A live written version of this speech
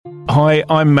Hi,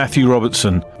 I'm Matthew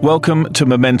Robertson. Welcome to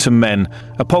Momentum Men,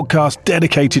 a podcast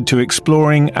dedicated to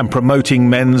exploring and promoting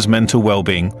men's mental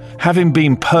well-being. Having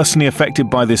been personally affected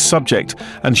by this subject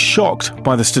and shocked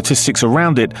by the statistics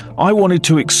around it, I wanted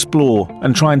to explore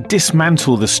and try and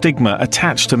dismantle the stigma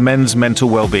attached to men's mental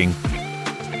well-being.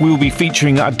 We will be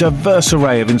featuring a diverse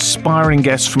array of inspiring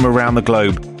guests from around the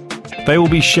globe. They will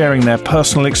be sharing their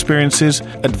personal experiences,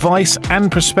 advice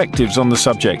and perspectives on the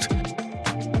subject.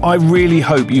 I really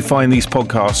hope you find these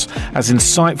podcasts as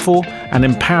insightful and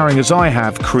empowering as I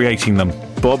have creating them.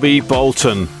 Bobby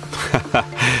Bolton.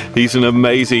 He's an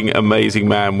amazing, amazing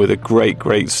man with a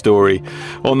great story.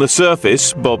 On the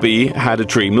surface, Bobby had a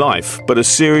dream life, but a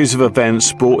series of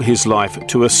events brought his life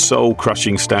to a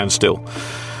soul-crushing standstill.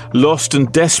 Lost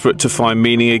and desperate to find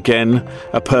meaning again,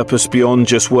 a purpose beyond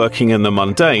just working in the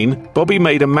mundane, Bobby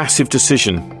made a massive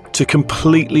decision to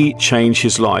completely change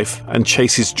his life and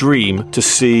chase his dream to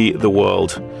see the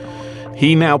world.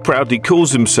 He now proudly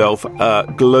calls himself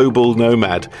a global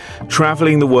nomad,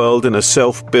 travelling the world in a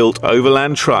self-built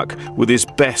overland truck with his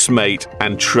best mate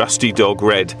and trusty dog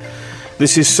Red.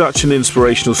 This is such an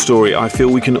inspirational story I feel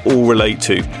we can all relate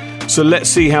to. So let's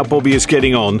see how Bobby is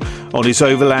getting on his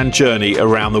overland journey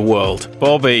around the world.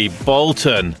 Bobby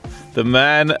Bolton, the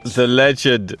man, the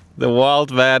legend, the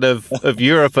wild man of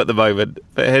Europe at the moment,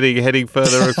 but heading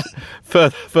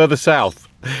further south.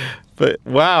 But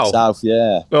wow. South,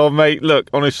 yeah. Oh, mate, look,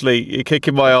 honestly, you're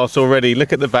kicking my ass already.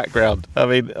 Look at the background. I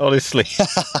mean, honestly.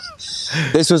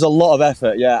 This was a lot of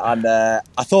effort, yeah. And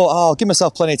I thought, I'll give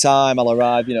myself plenty of time. I'll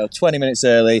arrive, 20 minutes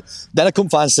early. Then I couldn't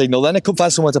find signal. Then I couldn't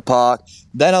find somewhere to park.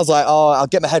 Then I was like, I'll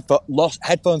get my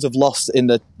headphones have lost in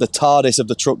the TARDIS of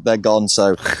the truck. They're gone.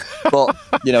 So, but,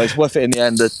 it's worth it in the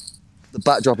end. The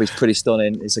backdrop is pretty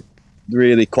stunning. It's a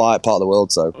really quiet part of the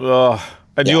world. So,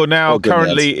 and yeah, you're now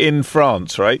currently in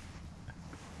France, right?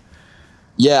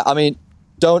 Yeah, I mean,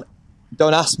 don't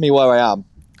ask me where I am.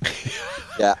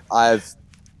 Yeah, I've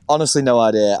honestly no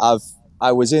idea.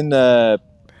 I was in the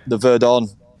Verdun,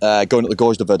 going up the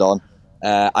Gorge de Verdun,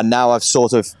 and now I've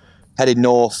sort of headed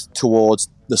north towards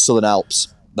the Southern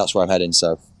Alps. That's where I'm heading.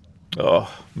 So,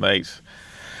 mate.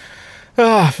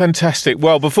 Fantastic.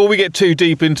 Well, before we get too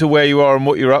deep into where you are and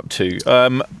what you're up to,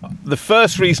 the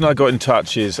first reason I got in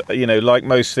touch is, like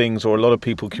most things or a lot of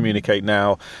people communicate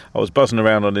now, I was buzzing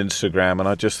around on Instagram and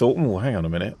I just thought, hang on a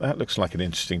minute, that looks like an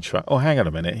interesting truck. Oh, hang on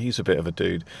a minute, he's a bit of a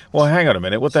dude. Well, hang on a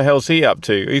minute, what the hell's he up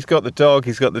to? He's got the dog,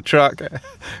 he's got the truck.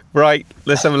 Right,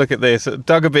 let's have a look at this.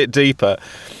 Dug a bit deeper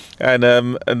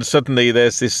and suddenly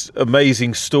there's this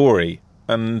amazing story.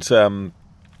 And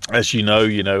as you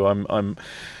know, I'm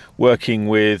working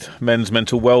with men's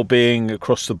mental well-being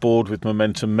across the board with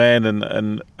Momentum Men,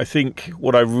 and I think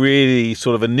what I really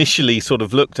initially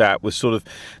looked at was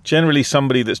generally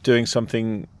somebody that's doing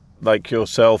something like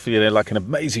yourself, like an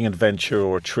amazing adventure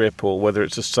or a trip, or whether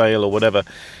it's a sail or whatever.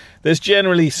 There's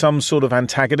generally some sort of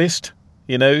antagonist.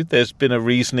 There's been a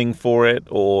reasoning for it,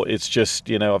 or it's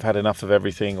just I've had enough of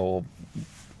everything, or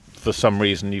for some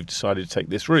reason you've decided to take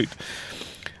this route.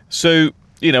 So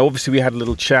obviously we had a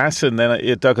little chat, and then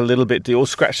it dug a little bit deep, or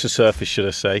scratched the surface, should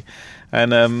I say.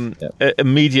 And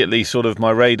immediately my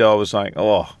radar was like,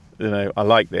 I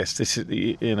like this. This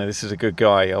is a good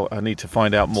guy. I need to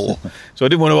find out more. So I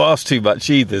didn't want to ask too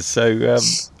much either. So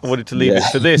I wanted to leave it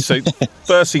for this. So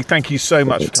firstly, thank you so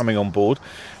much for coming on board.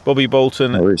 Bobby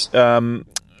Bolton, no worries.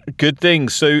 Good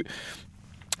things. So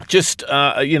just, for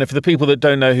the people that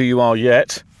don't know who you are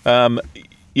yet,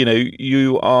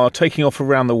 you are taking off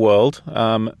around the world.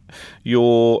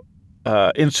 Your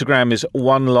Instagram is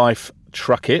One Life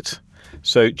Truck It,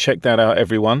 so check that out,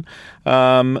 everyone.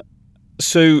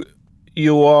 So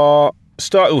you are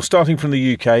starting from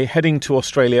the UK, heading to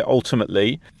Australia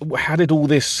ultimately. How did all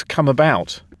this come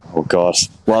about? Oh gosh,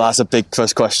 well that's a big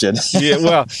first question. Yeah,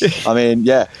 well, I mean,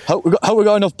 yeah. Hope we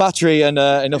got enough battery and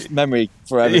enough memory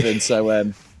for everything.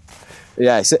 So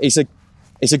it's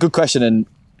a good question, and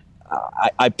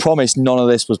I promise none of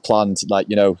this was planned. Like,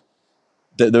 there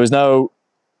was no,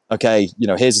 okay,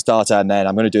 here's the starter, and then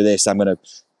I'm going to do this. I'm going to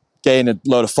gain a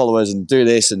load of followers and do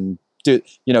this and do,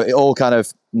 it all kind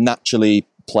of naturally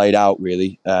played out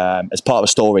really as part of a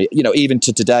story. Even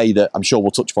to today that I'm sure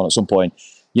we'll touch upon at some point.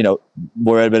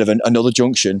 We're at a bit of another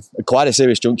junction, quite a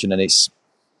serious junction, and it's.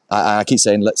 I keep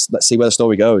saying let's see where the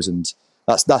story goes, and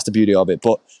that's the beauty of it.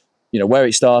 But where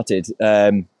it started,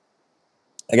 I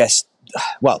guess.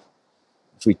 Well,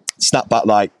 if we snap back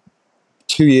like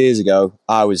 2 years ago,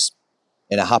 I was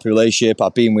in a happy relationship.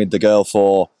 I've been with the girl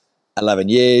for 11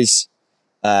 years.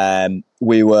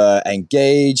 We were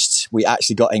engaged. We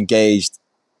actually got engaged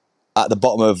at the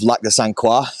bottom of Lac de Saint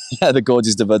Croix, the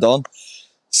Gorges de Verdun.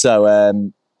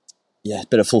 So yeah, a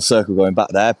bit of full circle going back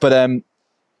there. But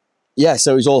yeah,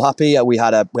 so it was all happy. We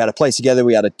had a place together.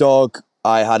 We had a dog.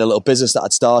 I had a little business that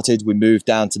I'd started. We moved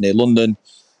down to near London.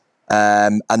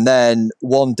 And then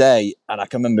one day, and I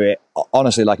can remember it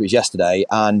honestly like it was yesterday,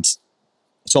 and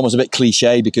it's almost a bit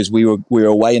cliche because we were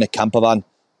away in a camper van.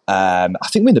 I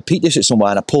think we're in the Peak District somewhere,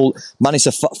 and I managed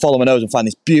to follow my nose and find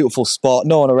this beautiful spot,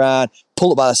 no one around,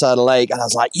 pulled up by the side of the lake, and I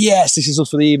was like, yes, this is us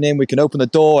for the evening, we can open the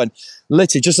door. And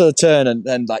literally just at a turn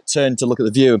and like turned to look at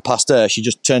the view and past her, she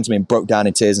just turned to me and broke down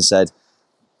in tears and said,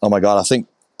 oh my God, I think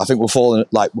we're falling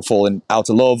out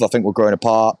of love. I think we're growing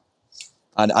apart.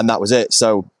 And that was it.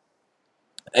 So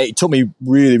it took me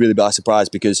really, really by surprise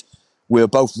because we were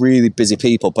both really busy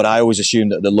people, but I always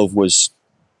assumed that the love was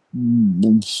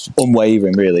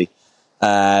unwavering, really.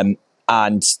 And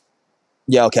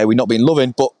yeah, okay, we've not been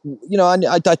loving, but you know,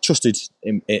 I trusted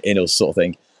in us, sort of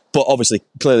thing. But obviously,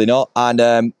 clearly not. And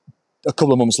a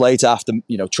couple of months later, after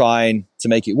trying to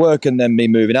make it work, and then me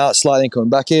moving out slightly and coming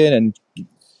back in, and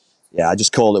yeah, I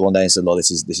just called it one day and said, "Look,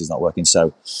 this is not working."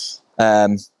 So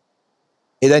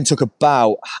it then took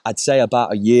about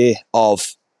a year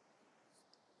of,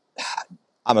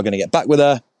 am I going to get back with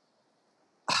her?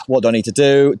 What do I need to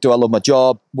do? Do I love my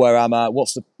job? Where am I?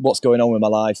 What's going on with my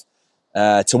life?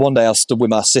 To one day I stood with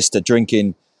my sister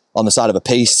drinking on the side of a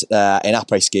piece in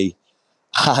après-ski,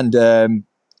 and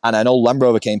an old Land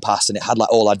Rover came past and it had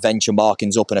like all adventure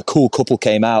markings up, and a cool couple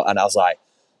came out, and I was like,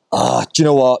 do you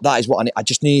know what? That is what I need. I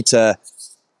just need to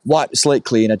wipe the slate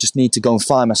clean. I just need to go and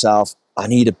find myself. I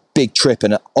need a big trip,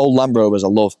 and old Land Rovers I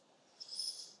love.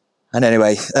 And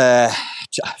anyway, a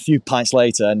few pints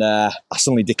later, and I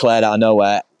suddenly declared out of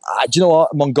nowhere, do you know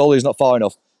what? Mongolia is not far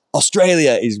enough.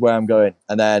 Australia is where I'm going.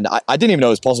 And then I didn't even know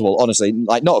it was possible, honestly,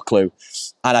 like not a clue.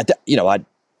 And I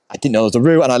didn't know it was the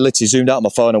route, and I literally zoomed out on my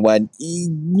phone and went,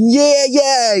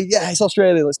 yeah, it's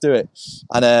Australia, let's do it.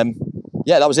 And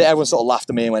yeah, that was it. Everyone sort of laughed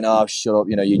at me and went, oh, shut up,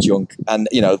 you junk. And,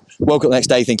 woke up the next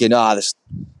day thinking, that's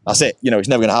it, it's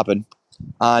never going to happen.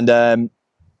 And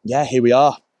yeah, here we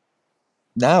are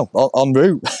now en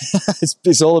route.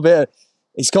 It's all a bit,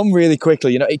 it's come really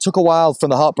quickly. It took a while from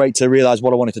the heartbreak to realize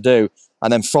what I wanted to do.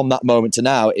 And then from that moment to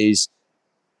now is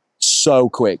so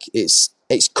quick. It's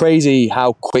crazy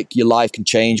how quick your life can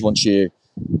change once you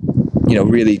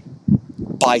really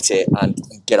bite it and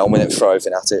get on with it and throw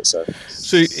everything at it. So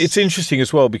it's interesting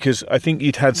as well, because I think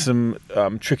you'd had some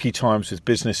tricky times with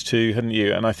business too, hadn't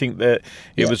you? And I think that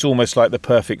it was almost like the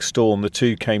perfect storm. The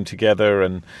two came together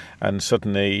and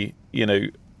suddenly,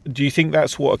 do you think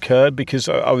that's what occurred? Because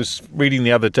I was reading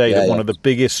the other day that one of the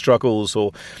biggest struggles,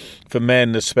 or for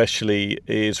men especially,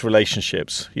 is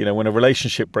relationships. When a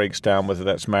relationship breaks down, whether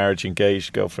that's marriage,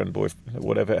 engaged, girlfriend, boyfriend,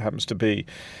 whatever it happens to be,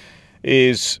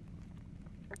 is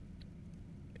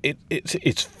it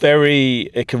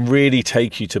can really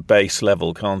take you to base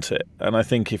level, can't it? And I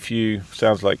think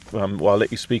sounds like, I'll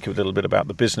let you speak a little bit about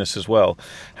the business as well,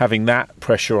 having that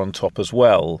pressure on top as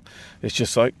well, it's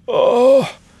just like,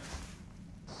 oh.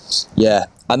 Yeah,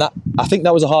 and I think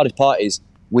that was the hardest part, is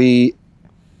we,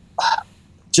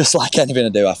 just like anything I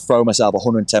do, I throw myself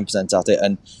 110% at it.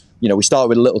 And, we started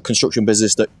with a little construction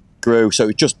business that grew. So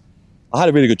I had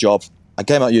a really good job. I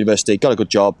came out of university, got a good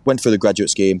job, went through the graduate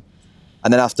scheme.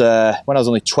 And then when I was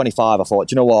only 25, I thought,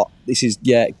 do you know what? This is,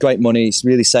 great money. It's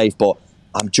really safe, but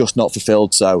I'm just not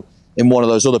fulfilled. So in one of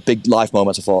those other big life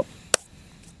moments, I thought,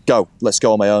 let's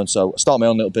go on my own. So I started my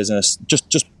own little business, just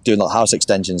doing like house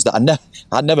extensions that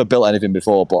I'd never built anything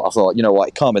before, but I thought, you know what?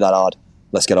 It can't be that hard.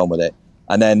 Let's get on with it.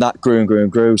 And then that grew and grew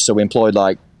and grew. So we employed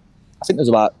I think there was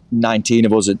about 19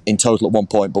 of us in total at one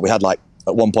point, but we had at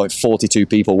one point 42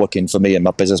 people working for me and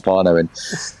my business partner. And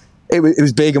it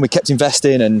was big, and we kept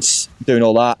investing and doing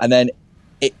all that. And then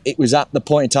it was at the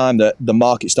point in time that the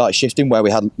market started shifting, where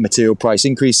we had material price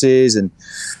increases and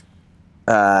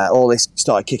all this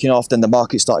started kicking off. Then the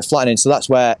market started flattening. So that's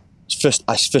where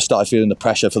I first started feeling the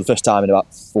pressure for the first time in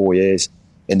about 4 years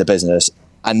in the business.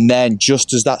 And then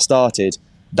just as that started,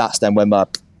 that's then when my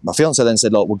fiance then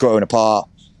said, look, we're growing apart.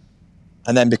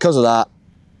 And then because of that,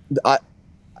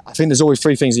 I think there's always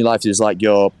three things in your life. There's like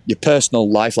your personal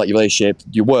life, like your relationship,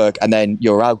 your work, and then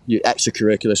your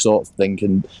extracurricular sort of thing.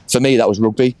 And for me, that was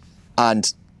rugby.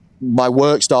 And my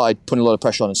work started putting a lot of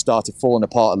pressure on and started falling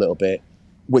apart a little bit,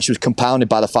 which was compounded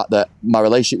by the fact that my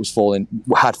relationship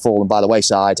had fallen by the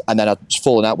wayside, and then I'd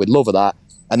fallen out with love of that.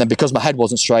 And then because my head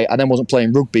wasn't straight, I then wasn't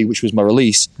playing rugby, which was my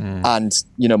release, and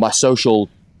my social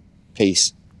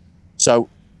piece. So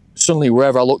suddenly,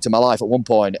 wherever I looked in my life at one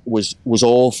point was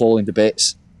all falling to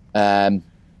bits. And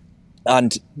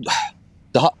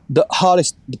the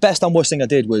hardest, the best and worst thing I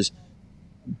did was,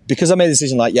 because I made the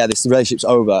decision this relationship's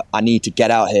over, I need to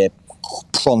get out here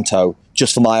pronto,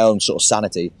 just for my own sort of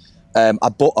sanity. I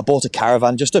bought a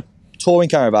caravan, just a touring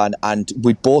caravan, and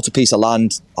we bought a piece of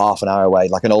land half an hour away,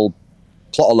 like an old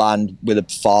plot of land with a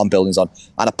farm buildings on,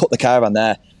 and I put the caravan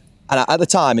there. And at the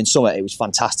time in summer, it was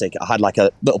fantastic. I had like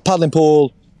a little paddling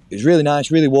pool. It was really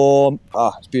nice, really warm.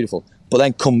 It's beautiful. But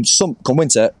then come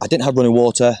winter, I didn't have running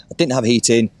water. I didn't have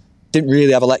heating. Didn't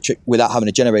really have electric without having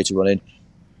a generator running.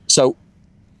 So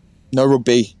no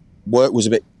rugby. Work was a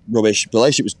bit rubbish.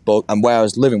 Relationship was bug, and where I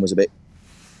was living was a bit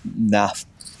naff.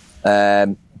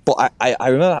 But I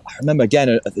remember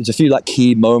again. There's a few like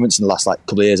key moments in the last like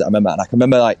couple of years that I remember, and I can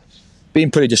remember like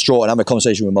being pretty distraught and having a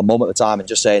conversation with my mum at the time and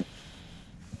just saying,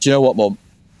 "Do you know what, Mum?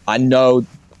 I know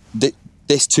that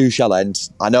this too shall end.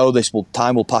 I know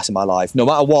time will pass in my life. No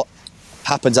matter what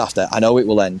happens after, I know it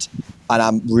will end. And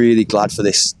I'm really glad for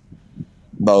this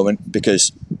moment,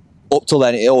 because up till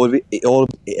then, it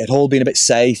had all been a bit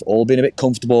safe, all been a bit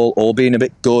comfortable, all been a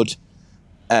bit good.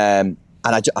 And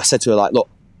I said to her, like, look,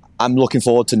 I'm looking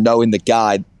forward to knowing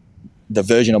the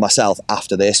version of myself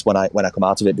after this when I come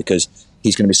out of it, because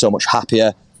he's going to be so much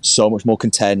happier, so much more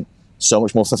content, so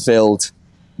much more fulfilled,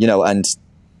 you know. And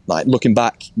like looking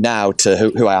back now to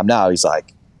who I am now, he's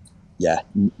like, yeah,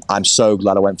 I'm so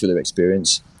glad I went through the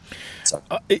experience. So.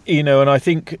 You know, and I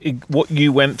think what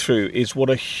you went through is what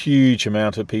a huge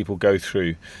amount of people go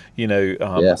through. You know,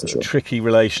 for sure. Tricky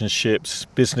relationships,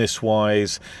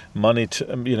 business-wise,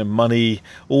 money,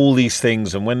 all these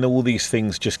things. And when all these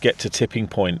things just get to tipping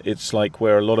point, it's like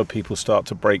where a lot of people start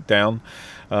to break down.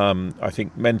 I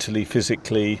think mentally,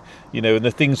 physically, you know, and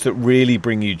the things that really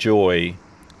bring you joy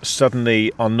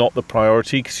suddenly are not the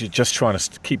priority, because you're just trying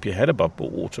to keep your head above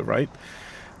water, right?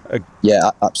 Yeah,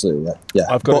 absolutely.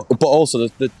 Yeah. But also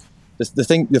the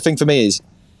thing for me is,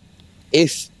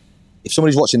 if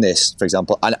somebody's watching this, for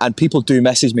example, and people do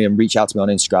message me and reach out to me on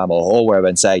Instagram or wherever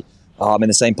and say, "Oh, I'm in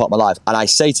the same part of my life," and I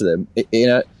say to them, you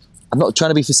know, I'm not trying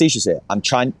to be facetious here. And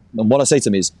what I say to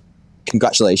them is,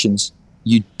 congratulations.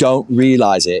 You don't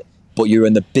realize it, but you're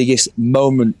in the biggest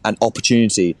moment and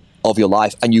opportunity of your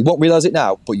life, and you won't realize it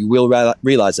now, but you will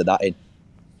realize that in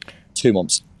 2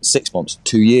 months, 6 months,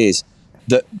 2 years.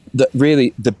 That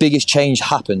really the biggest change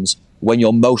happens when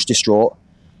you're most distraught.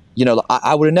 You know,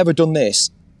 I would have never done this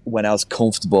when I was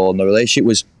comfortable and the relationship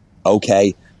was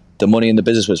okay. The money in the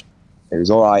business was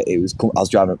all right. I was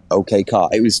driving an okay car.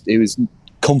 It was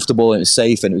comfortable and it was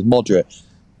safe and it was moderate.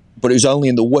 But it was only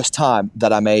in the worst time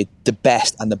that I made the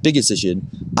best and the biggest decision.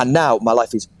 And now my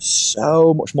life is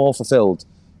so much more fulfilled.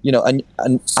 You know, and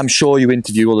I'm sure you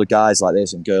interview other guys like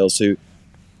this and girls who,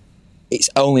 it's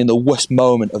only in the worst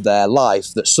moment of their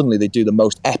life that suddenly they do the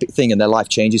most epic thing and their life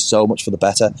changes so much for the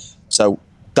better. So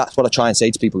that's what I try and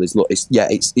say to people is, look,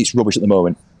 it's rubbish at the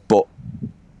moment, but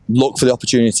look for the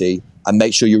opportunity and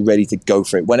make sure you're ready to go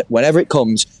for it. Whenever it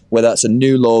comes, whether that's a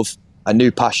new love, a new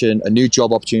passion, a new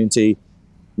job opportunity,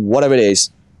 whatever it is,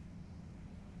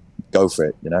 go for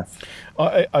it, you know?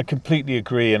 I completely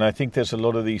agree, and I think there's a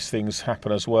lot of these things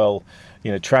happen as well.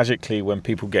 You know, tragically, when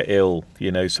people get ill,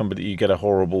 you know, you get a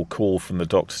horrible call from the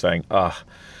doctor saying, and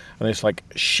it's like,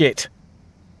 shit,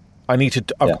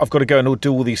 I've got to go and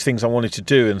do all these things I wanted to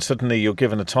do, and suddenly you're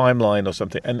given a timeline or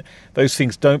something, and those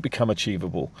things don't become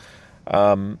achievable.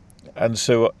 And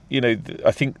so, you know,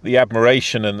 I think the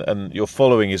admiration and your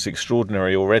following is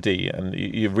extraordinary already, and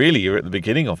you're at the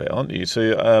beginning of it, aren't you?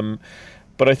 So,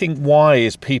 but I think why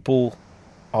is people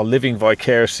are living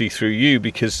vicariously through you,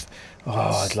 because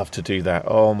I'd love to do that.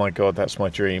 Oh my God, that's my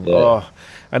dream. Yeah.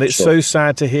 And it's so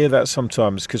sad to hear that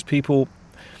sometimes, because people,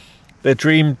 their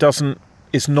dream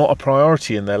is not a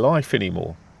priority in their life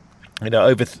anymore. You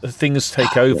know, things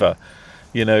take over.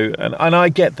 You know, and I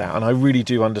get that, and I really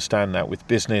do understand that with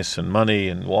business and money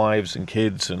and wives and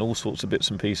kids and all sorts of bits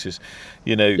and pieces.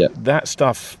 You know, that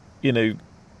stuff. You know,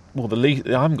 well, I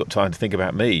haven't got time to think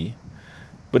about me.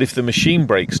 But if the machine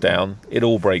breaks down, it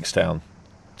all breaks down.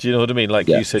 Do you know what I mean? Like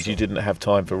you said, you didn't have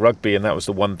time for rugby, and that was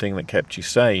the one thing that kept you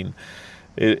sane.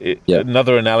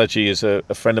 Another analogy is a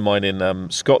friend of mine in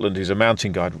Scotland who's a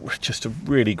mountain guide, just a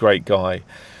really great guy.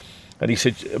 And he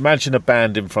said, imagine a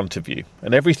band in front of you,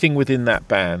 and everything within that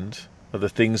band are the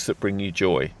things that bring you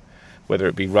joy, whether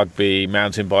it be rugby,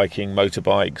 mountain biking,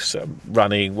 motorbikes,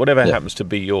 running, whatever happens to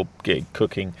be your gig,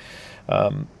 cooking.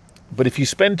 But if you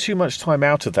spend too much time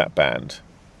out of that band,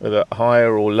 whether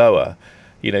higher or lower,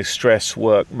 you know, stress,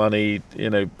 work, money, you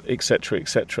know,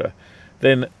 etc.,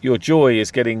 then your joy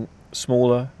is getting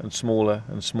smaller and smaller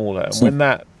and smaller. And when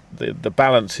the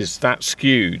balance is that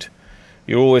skewed,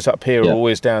 you're always up here or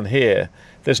always down here,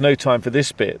 there's no time for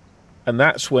this bit. And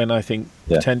that's when I think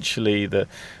potentially the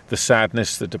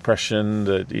sadness, the depression,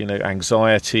 the, you know,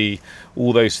 anxiety,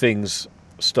 all those things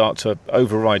start to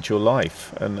override your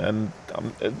life, and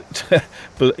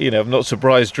but I'm not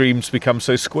surprised dreams become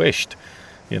so squished,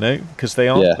 because they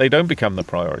aren't. Yeah. They don't become the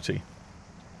priority.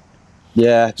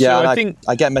 Yeah, So and I think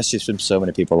I get messages from so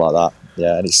many people like that.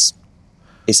 Yeah, and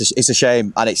it's a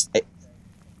shame, and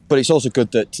but it's also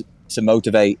good that to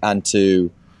motivate and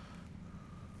to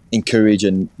encourage.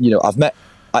 And I've met,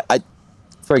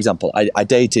 for example, I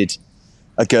dated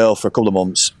a girl for a couple of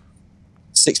months,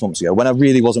 6 months ago, when I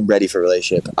really wasn't ready for a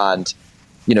relationship, and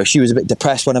she was a bit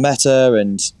depressed when I met her,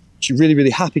 and she's really, really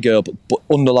happy girl, but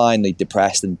underlyingly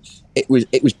depressed, and it was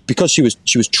because she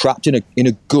was trapped in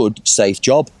a good, safe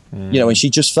job, and she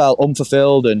just felt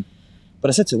unfulfilled. But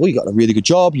I said to her, well, you got a really good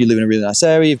job, you live in a really nice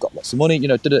area, you've got lots of money,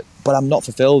 but I'm not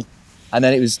fulfilled. And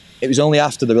then it was only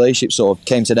after the relationship sort of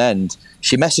came to an end,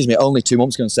 she messaged me only 2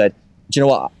 months ago and said, do you know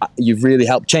what, you've really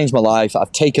helped change my life.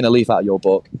 I've taken a leaf out of your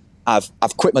book. I've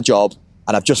quit my job,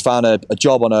 and I've just found a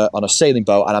job on a sailing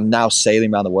boat, and I'm now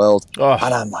sailing around the world. Oh,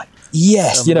 and I'm like,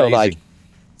 yes, amazing.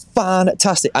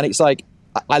 Fantastic. And it's like,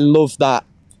 I love that,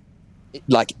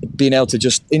 like being able to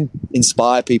just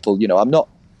inspire people. I'm not,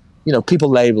 people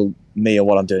label me or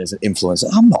what I'm doing as an influencer.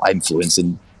 I'm not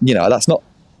influencing, that's not.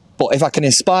 But if I can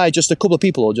inspire just a couple of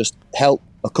people or just help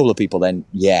a couple of people, then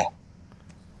yeah,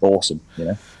 awesome.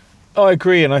 I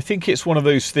agree, and I think it's one of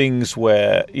those things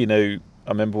where I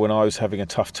remember when I was having a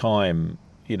tough time.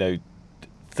 The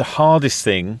hardest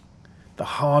thing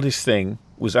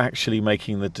was actually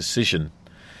making the decision.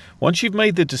 Once you've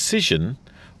made the decision,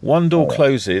 one door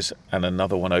closes and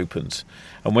another one opens.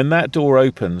 And when that door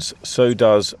opens, so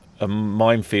does a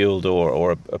minefield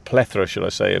or a plethora, should I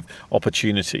say, of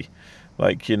opportunity.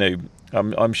 Like,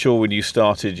 I'm sure when you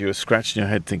started, you were scratching your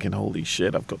head thinking, holy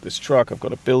shit, I've got this truck, I've got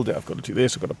to build it, I've got to do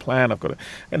this, I've got a plan,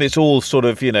 and it's all sort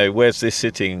of, where's this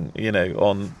sitting,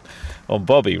 on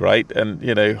Bobby, right? And,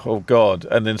 oh God.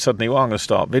 And then suddenly, well, I'm going to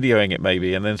start videoing it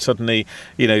maybe. And then suddenly,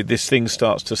 this thing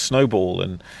starts to snowball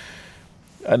and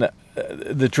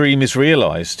the dream is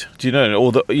realised. Do you know?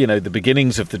 Or the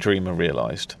beginnings of the dream are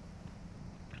realised.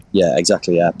 Yeah,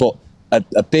 exactly. Yeah. But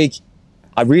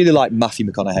I really like Matthew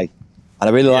McConaughey. And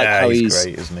I really like how he's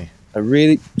great, isn't he? A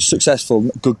really successful,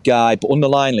 good guy, but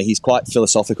underlyingly, he's quite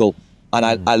philosophical. And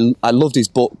I loved his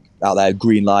book out there,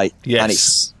 Green Light.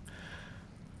 Yes.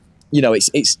 And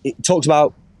it talks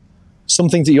about some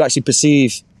things that you actually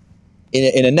perceive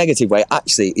in a negative way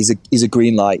actually is a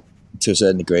green light to a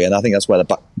certain degree. And I think that's where the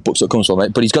book sort of comes from.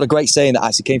 But he's got a great saying that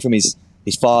actually came from his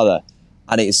father.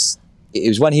 And it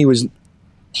was when he was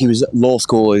at law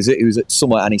school, he was at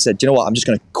somewhere, and he said, do you know what, I'm just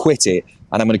going to quit it,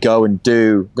 and I'm going to go and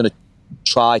I'm going to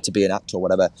try to be an actor or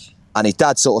whatever. And his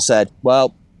dad sort of said,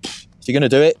 well, if you're going to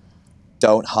do it,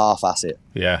 don't half-ass it.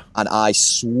 Yeah. And I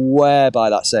swear by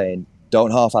that saying,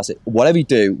 don't half-ass it. Whatever you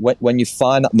do, when you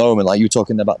find that moment, like you were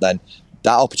talking about then,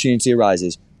 that opportunity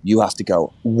arises, you have to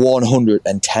go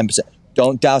 110%.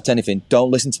 Don't doubt anything.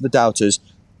 Don't listen to the doubters.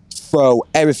 Throw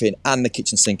everything and the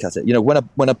kitchen sink at it.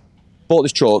 When I bought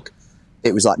this truck,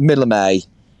 it was like middle of May,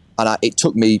 and it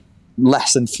took me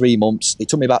less than 3 months. It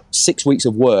took me about 6 weeks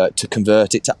of work to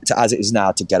convert it to as it is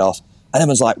now, to get off. And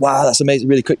everyone's like, wow, that's amazing,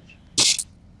 really quick.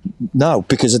 No,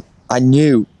 because I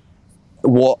knew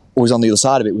what was on the other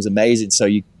side of it was amazing. So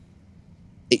it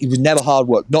was never hard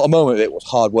work. Not a moment of it was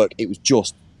hard work. It was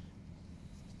just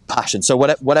passion. So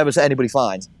whatever anybody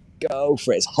finds, go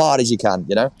for it as hard as you can,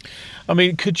 I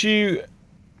mean,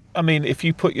 if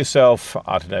you put yourself,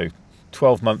 I don't know,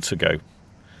 12 months ago,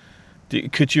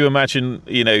 could you imagine,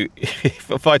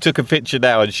 if I took a picture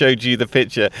now and showed you the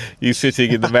picture, you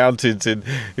sitting in the mountains in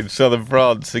southern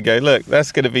France, and go, look,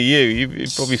 that's going to be you. You're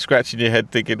probably scratching your head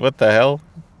thinking, what the hell?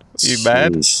 Are you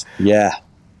mad? Yeah.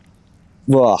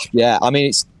 Well, yeah. I mean,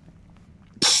 it's,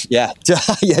 yeah.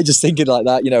 Yeah, just thinking like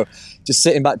that, just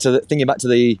thinking back to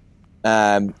the,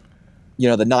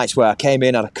 the nights where I came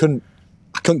in and I couldn't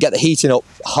get the heating up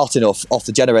hot enough off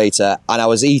the generator, and I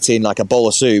was eating like a bowl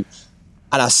of soup,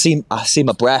 and I see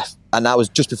my breath, and that was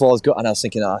just before I was and I was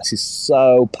thinking, oh, this is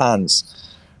so pants.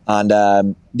 And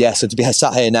so to be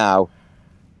sat here now,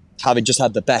 having just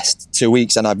had the best 2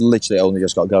 weeks, and I've literally only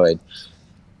just got going.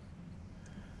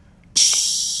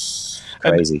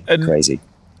 Crazy.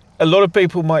 A lot of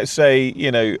people might say,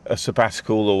 a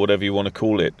sabbatical or whatever you want to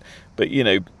call it, but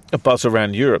a buzz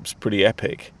around Europe's pretty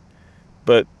epic.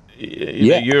 But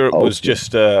Europe was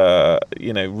just,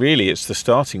 really it's the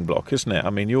starting block, isn't it? I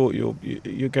mean,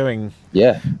 you're going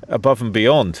above and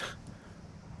beyond.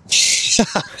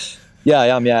 Yeah, I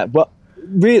am. Yeah, but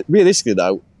realistically,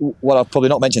 though, what I've probably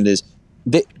not mentioned is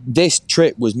this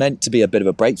trip was meant to be a bit of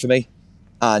a break for me.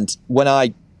 And when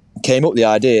I came up with the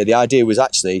idea was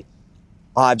actually,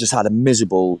 I've just had a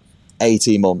miserable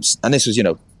 18 months, and this was,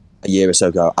 a year or so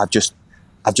ago, I've just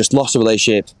lost a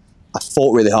relationship. I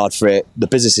fought really hard for it. The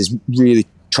business is really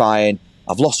trying.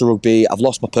 I've lost the rugby. I've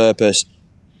lost my purpose.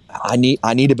 I need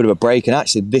a bit of a break. And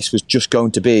actually, this was just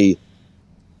going to be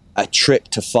a trip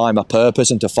to find my purpose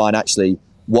and to find actually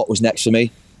what was next for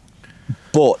me.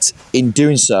 But in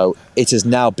doing so, it has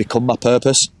now become my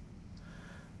purpose,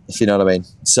 if you know what I mean.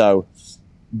 So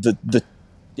the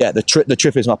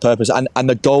trip is my purpose, and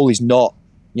the goal is not,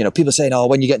 people are saying, oh,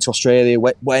 when you get to Australia,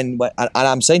 when and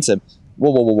I'm saying to them,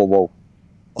 whoa.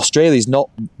 Australia is not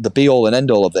the be all and end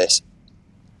all of this.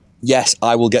 Yes,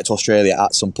 I will get to Australia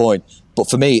at some point, but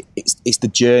for me, it's the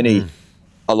journey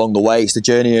along the way. It's the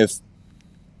journey of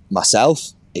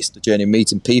myself. It's the journey of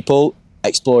meeting people,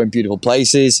 exploring beautiful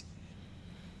places,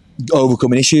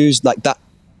 overcoming issues like that.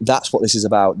 That's what this is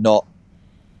about, not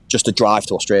just a drive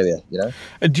to Australia,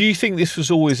 And do you think this was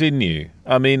always in you?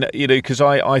 I mean, because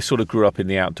I sort of grew up in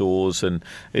the outdoors, and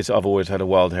I've always had a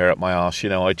wild hair up my arse.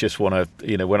 I just want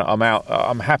to, when I'm out,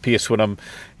 I'm happiest when I'm,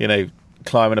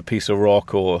 climbing a piece of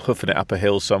rock or hoofing it up a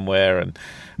hill somewhere.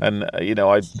 And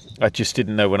I just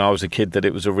didn't know when I was a kid that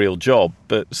it was a real job.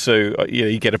 But so,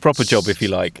 you get a proper job if you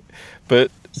like. But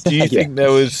do you think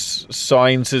there was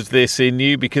signs of this in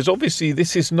you? Because obviously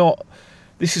this is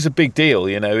a big deal,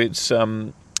 it's,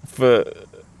 and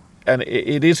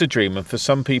it is a dream, and for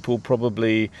some people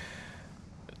probably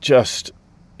just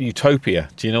utopia.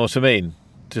 Do you know what I mean?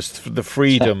 Just the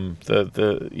freedom,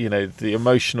 the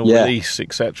emotional release,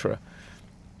 etc.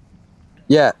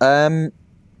 Yeah.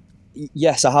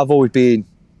 Yes, I have always been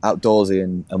outdoorsy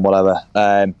and whatever.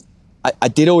 I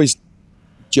did always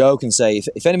joke and say,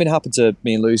 if anything happened to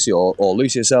me and Lucy or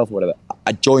Lucy herself or whatever,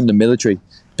 I'd join the military,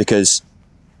 because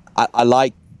I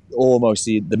like almost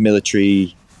the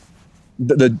military.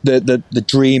 The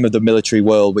dream of the military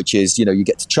world, which is, you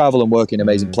get to travel and work in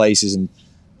amazing places, and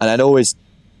I'd always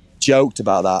joked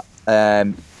about that,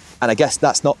 and I guess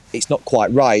it's not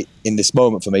quite right in this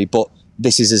moment for me, but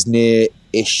this is as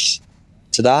near-ish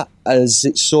to that as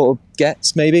it sort of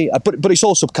gets, maybe. But it's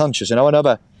all subconscious, I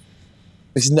never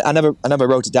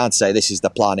wrote it down to say this is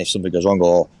the plan if something goes wrong,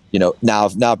 or now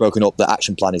I've broken up, the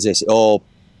action plan is this. It all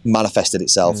manifested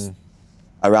itself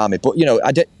around me. But you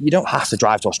don't have to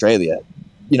drive to Australia.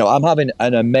 I'm having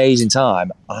an amazing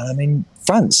time. I'm in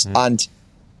France, and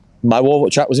my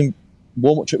warm-up trip was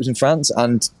in France,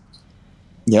 and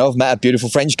I've met a beautiful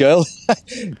French girl.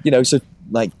 So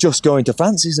like just going to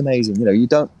France is amazing. You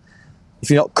don't, if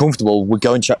you're not comfortable with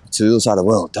going to the other side of the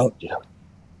world, don't. It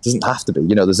doesn't have to be.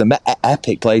 There's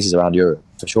epic places around Europe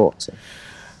for sure. So.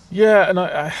 Yeah, and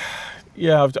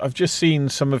I've just seen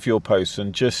some of your posts,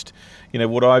 and just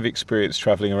what I've experienced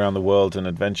traveling around the world and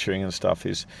adventuring and stuff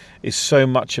is so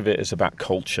much of it is about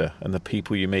culture and the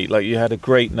people you meet. Like, you had a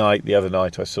great night the other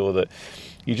night. I saw that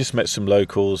you just met some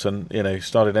locals, and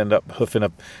end up hoofing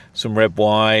up some red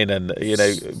wine, and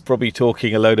probably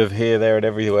talking a load of here, there, and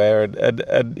everywhere,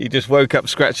 and you just woke up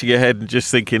scratching your head and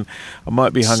just thinking, I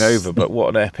might be hungover, but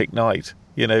what an epic night,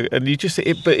 And you just,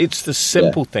 but it's the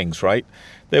simple things, right?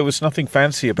 There was nothing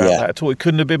fancy about that at all. It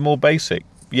couldn't have been more basic,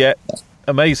 yet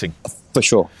amazing. For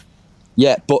sure.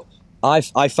 Yeah, but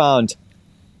I found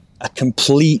a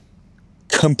complete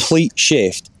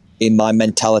shift in my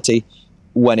mentality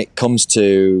when it comes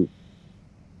to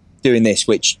doing this,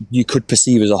 which you could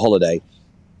perceive as a holiday.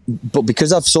 But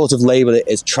because I've sort of labelled it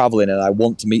as travelling and I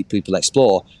want to meet people and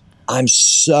explore, I'm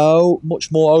so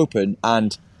much more open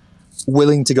and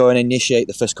willing to go and initiate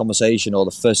the first conversation or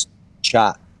the first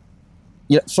chat.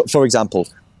 For example,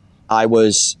 I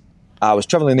was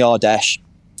travelling in the Ardèche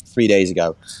 3 days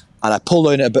ago, and I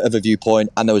pulled in at a bit of a viewpoint,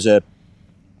 and there was a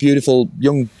beautiful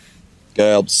young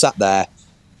girl sat there,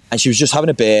 and she was just having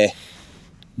a beer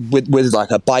with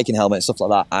like a biking helmet and stuff like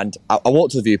that. And I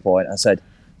walked to the viewpoint and said,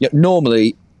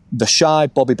 normally the shy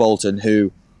Bobby Bolton,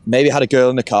 who maybe had a girl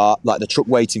in the car, like the truck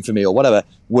waiting for me or whatever,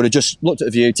 would have just looked at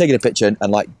the view, taken a picture,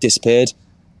 and like disappeared.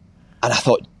 And I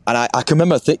thought, and I can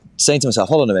remember saying to myself,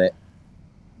 hold on a minute,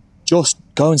 just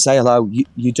go and say hello.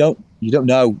 You don't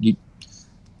know.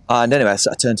 And anyway,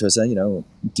 I turned to her and said,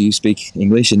 do you speak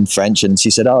English and French? And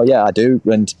she said, oh yeah, I do.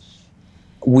 And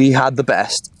we had the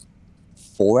best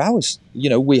 4 hours.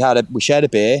 We shared a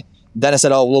beer. Then I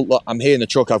said, oh, well, look, I'm here in the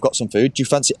truck. I've got some food. Do you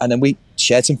fancy? And then we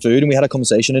shared some food and we had a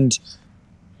conversation and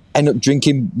ended up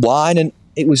drinking wine, and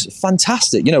it was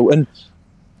fantastic, and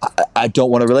I don't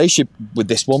want a relationship with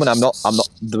this woman. I'm not,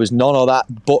 there was none of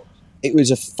that, but it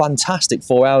was a fantastic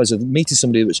 4 hours of meeting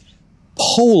somebody that was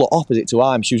polar opposite to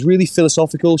I am. She was really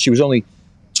philosophical. She was only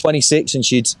 26 and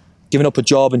she'd given up a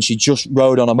job and she just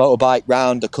rode on a motorbike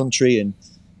round the country, and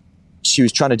she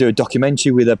was trying to do a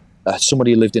documentary with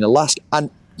somebody who lived in Alaska, and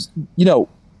you know,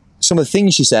 some of the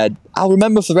things she said, I'll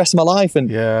remember for the rest of my life.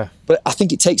 But I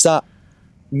think it takes that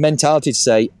mentality to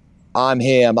say, I'm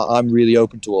here, I'm really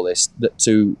open to all this,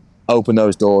 to open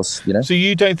those doors, you know. So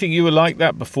you don't think you were like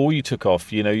that before you took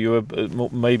off? You know, you were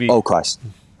maybe... Oh, Christ.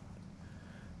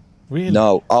 Really?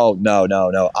 No. Oh,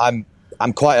 no.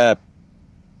 I'm quite a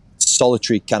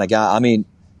solitary kind of guy. I mean,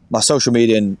 my social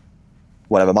media and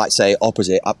whatever might say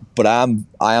opposite, but I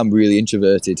am really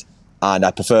introverted, and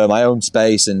I prefer my own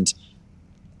space, and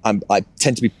I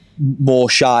tend to be more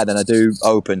shy than I do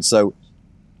open. So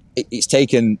it's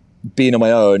taken being on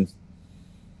my own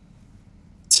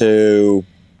to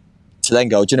then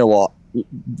go, do you know what?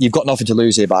 You've got nothing to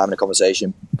lose here by having a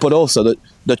conversation. But also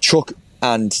the truck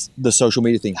and the social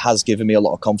media thing has given me a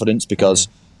lot of confidence, because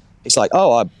it's like,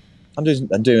 oh, I'm doing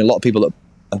a lot of people that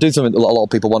I'm doing something that a lot of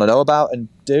people want to know about and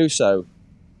do. So,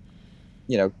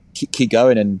 you know, keep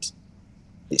going, and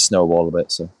it snowballed a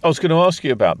bit. So I was going to ask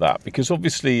you about that, because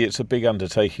obviously it's a big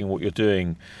undertaking what you're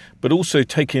doing, but also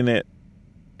taking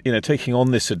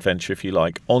on this adventure, if you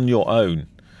like, on your own.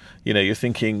 You know, you're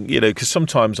thinking, you know, because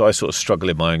sometimes I sort of struggle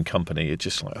in my own company. It's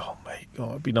just like, oh, mate,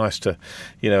 it'd be nice to,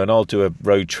 you know, and I'll do a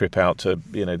road trip out to,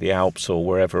 you know, the Alps or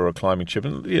wherever, or a climbing trip.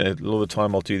 And, you know, a lot of the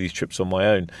time I'll do these trips on my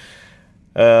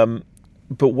own.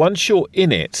 But once you're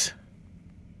in it,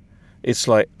 it's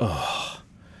like, oh.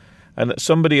 And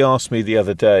somebody asked me the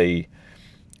other day,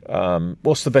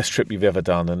 what's the best trip you've ever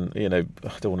done? And, you know,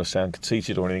 I don't want to sound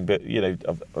conceited or anything, but, you know,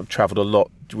 I've travelled a lot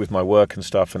with my work and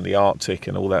stuff, and the Arctic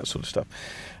and all that sort of stuff.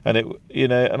 And it, you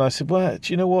know, and I said, well,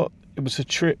 do you know what? It was a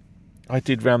trip I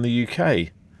did around the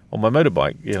UK on my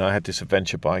motorbike. You know, I had this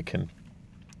adventure bike, and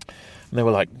they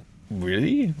were like,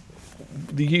 really?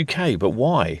 The UK, but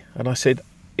why? And I said,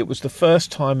 it was the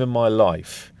first time in my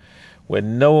life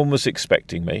when no one was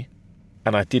expecting me,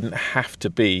 and I didn't have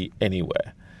to be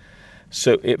anywhere.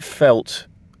 So it felt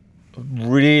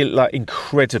really, like,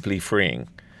 incredibly freeing.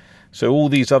 So all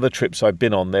these other trips I've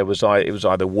been on, it was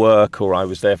either work, or I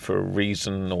was there for a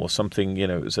reason or something, you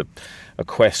know, it was a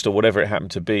quest or whatever it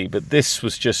happened to be. But this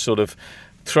was just sort of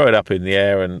throw it up in the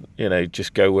air and, you know,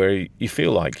 just go where you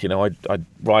feel like. You know, I'd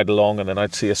ride along, and then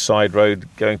I'd see a side road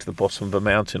going to the bottom of a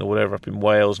mountain or whatever up in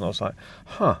Wales, and I was like,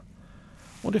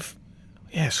 what if...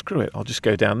 yeah, screw it, I'll just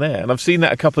go down there. And I've seen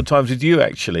that a couple of times with you,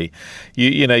 actually.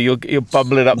 You know, you're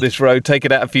bumbling up this road,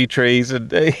 taking out a few trees, and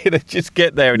you know, just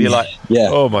get there, and you're like,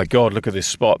 oh my God, look at this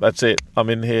spot. That's it, I'm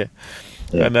in here.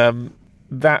 Yeah. And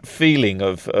that feeling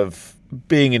of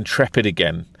being intrepid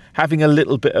again, having a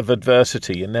little bit of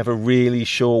adversity, you're never really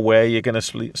sure where you're going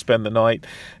to spend the night.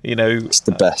 You know, it's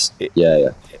the best.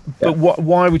 Yeah. But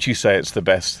why would you say it's the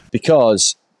best?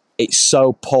 Because it's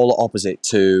so polar opposite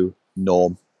to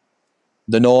norm.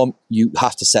 The norm, you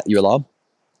have to set your alarm,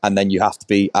 and then you have to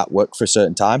be at work for a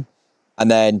certain time. And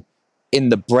then in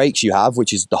the breaks you have,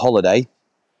 which is the holiday,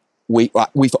 we've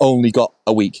only got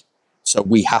a week. So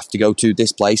we have to go to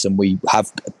this place, and we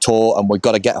have a tour, and we've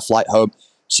got to get a flight home.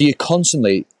 So you're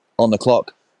constantly on the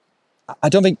clock. I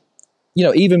don't think, you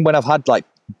know, even when I've had like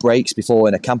breaks before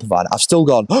in a camper van, I've still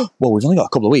gone, oh, well, we've only got a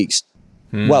couple of weeks.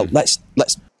 Well, let's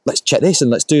check this,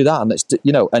 and let's do that, and let's do,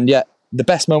 you know, and yet the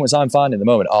best moments I'm finding at the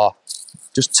moment are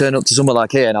just turn up to somewhere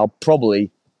like here, and I'll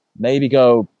probably maybe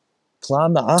go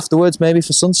climb that afterwards, maybe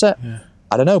for sunset. Yeah.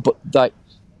 I don't know, but like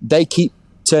they keep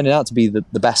turning out to be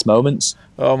the best moments.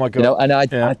 Oh my God! You know, and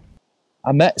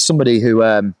I met somebody who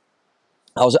I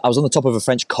was on the top of a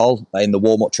French col in the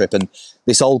warm-up trip, and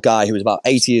this old guy who was about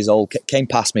 80 years old came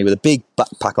past me with a big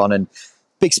backpack on and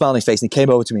big smile on his face, and he came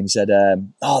over to me and he said,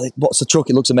 "Oh, what's the truck?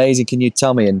 It looks amazing. Can you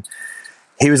tell me?" And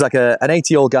he was like an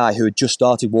 80-year-old guy who had just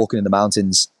started walking in the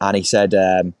mountains, and he said,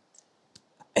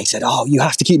 "Oh, you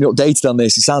have to keep me updated on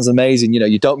this. It sounds amazing. You know,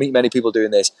 you don't meet many people doing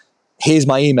this. Here's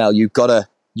my email. You've got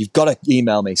to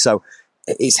email me." So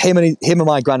it's him and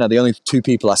my granddad, the only two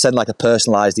people I send like a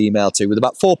personalized email to, with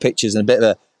about 4 pictures and a bit of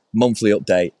a monthly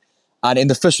update. And in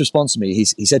the first response to me,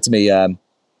 he said to me, you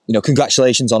know,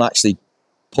 congratulations on actually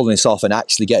pulling this off and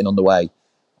actually getting on the way.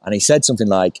 And he said something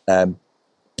like,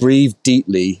 breathe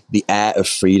deeply the air of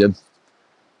freedom.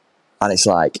 And it's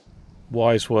like,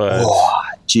 wise words. Oh,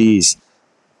 geez.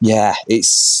 Yeah,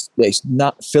 it's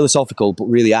not philosophical, but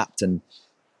really apt. And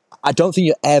I don't think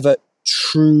you're ever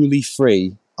truly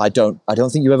free. I don't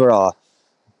think you ever are.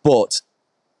 But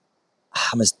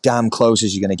I'm as damn close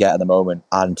as you're going to get at the moment,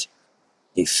 and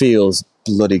it feels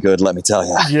bloody good, let me tell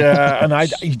you. Yeah,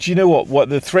 and do you know what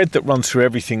the thread that runs through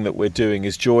everything that we're doing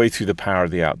is joy through the power of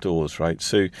the outdoors, right?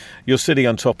 So you're sitting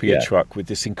on top of your truck with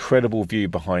this incredible view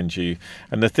behind you,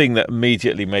 and the thing that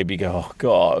immediately made me go, oh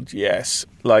God, yes,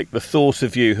 like the thought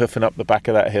of you hoofing up the back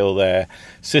of that hill there,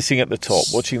 sitting at the top,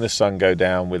 watching the sun go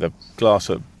down with a glass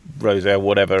of rosé,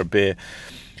 whatever, a beer.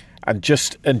 And do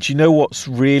you know what's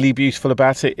really beautiful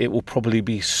about it? It will probably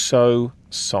be so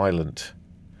silent,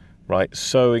 right?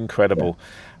 So incredible.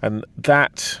 Yeah. And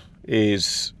that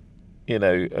is,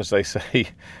 as they say,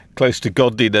 close to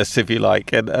godliness, if you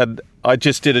like. And I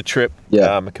just did a trip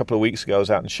a couple of weeks ago. I was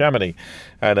out in Chamonix,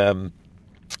 and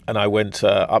I went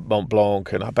up Mont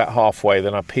Blanc, and about halfway,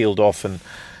 then I peeled off and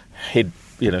hid.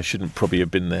 Shouldn't probably have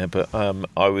been there, but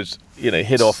I was,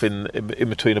 hid off in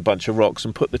between a bunch of rocks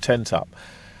and put the tent up.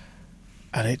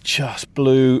 And it just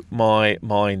blew my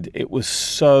mind. It was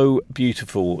so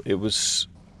beautiful. It was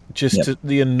just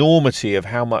the enormity of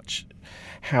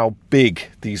how big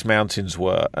these mountains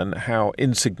were and how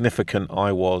insignificant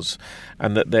I was,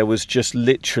 and that there was just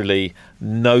literally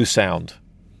no sound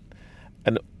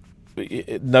and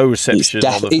no reception.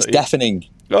 It's deafening.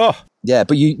 Oh, yeah,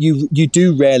 but you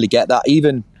do rarely get that.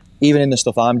 Even in the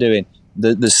stuff I'm doing,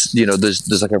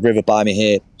 there's like a river by me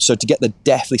here, so to get the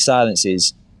deathly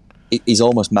silences is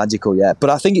almost magical. Yeah, but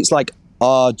I think it's like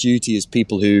our duty as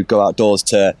people who go outdoors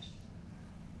to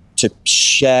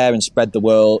share and spread the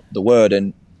word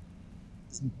and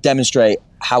demonstrate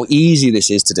how easy this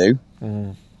is to do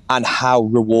and how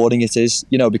rewarding it is.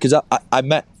 Because I've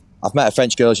met a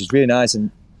French girl. She's really nice,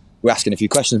 and we're asking a few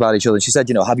questions about each other. And she said,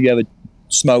 have you ever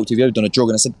smoked? Have you ever done a drug?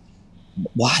 And I said,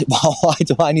 why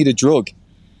do I need a drug?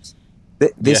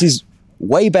 This is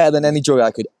way better than any drug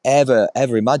I could ever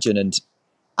imagine. And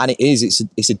it is.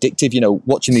 It's addictive.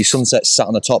 Watching these sunsets sat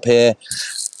on the top here.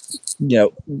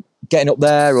 Getting up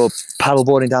there or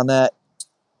paddleboarding down there.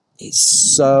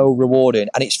 It's so rewarding,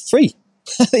 and it's free.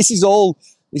 This is all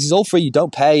free. You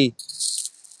don't pay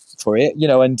for it.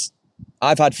 And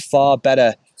I've had far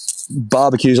better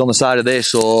barbecues on the side of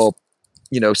this, or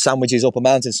sandwiches up a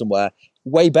mountain somewhere,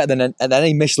 way better than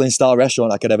any Michelin star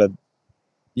restaurant I could ever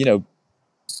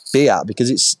be at, because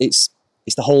it's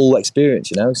the whole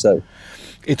experience. So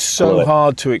it's so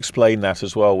hard to explain that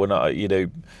as well. When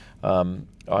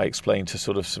I explain to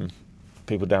sort of some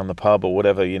people down the pub or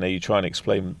whatever, you try and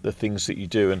explain the things that you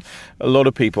do, and a lot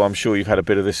of people, I'm sure you've had a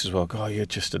bit of this as well, go, oh, you're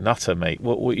just a nutter, mate,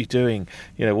 what are you doing,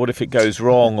 what if it goes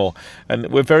wrong? And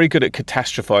we're very good at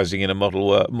catastrophizing in a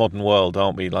modern world,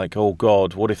 aren't we? Like, oh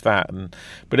God, what if that?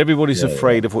 But everybody's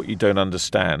afraid of what you don't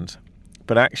understand.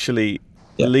 But actually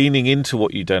leaning into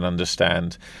what you don't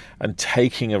understand and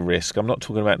taking a risk, I'm not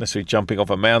talking about necessarily jumping off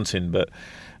a mountain, but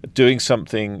doing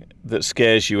something that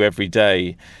scares you every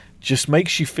day just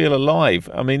makes you feel alive.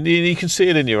 I mean, you can see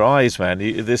it in your eyes, man.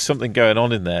 There's something going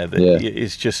on in there that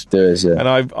is just. There is, yeah. And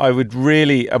I would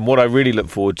really, and what I really look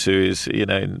forward to is,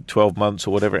 in 12 months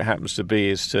or whatever it happens to be,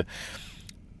 is to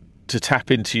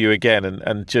tap into you again,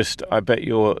 and just, I bet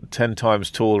you're 10 times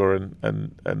taller,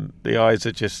 and the eyes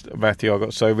are just, Matthew, I've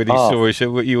got so many stories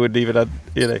that you wouldn't even,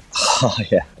 Oh,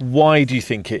 yeah. Why do you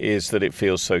think it is that it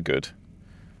feels so good?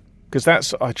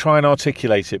 Because I try and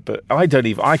articulate it, but I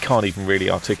can't even really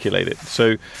articulate it.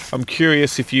 So I'm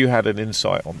curious if you had an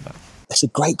insight on that. That's a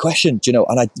great question,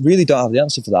 and I really don't have the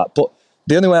answer for that. But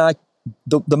the only way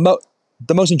the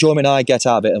most enjoyment I get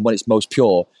out of it, and when it's most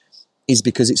pure, is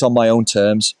because it's on my own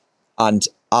terms, and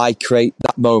I create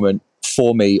that moment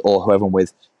for me or whoever I'm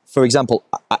with. For example,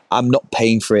 I'm not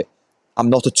paying for it. I'm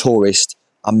not a tourist.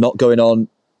 I'm not going on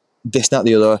this, that,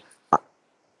 the other.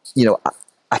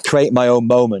 I create my own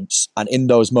moments, and in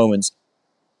those moments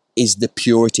is the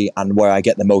purity and where I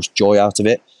get the most joy out of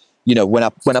it. When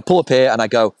I pull up here and I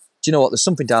go, do you know what? There's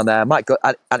something down there. I might go,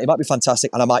 and it might be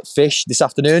fantastic, and I might fish this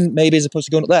afternoon, maybe, as opposed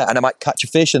to going up there, and I might catch a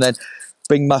fish and then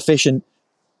bring my fish, and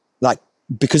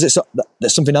because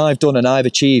that's something I've done and I've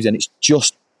achieved, and it's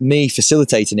just me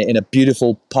facilitating it in a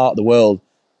beautiful part of the world.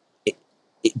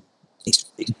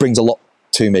 It brings a lot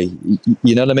to me.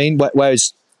 You know what I mean?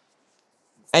 Whereas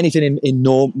anything in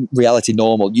reality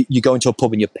normal, you go into a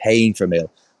pub and you're paying for a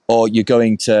meal, or you're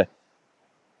going to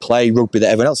play rugby that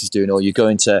everyone else is doing, or you're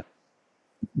going to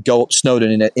go up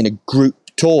Snowdon in a group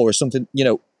tour or something.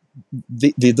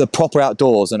 The proper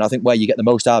outdoors, and I think where you get the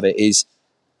most out of it is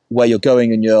where you're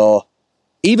going and you're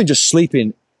even just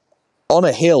sleeping on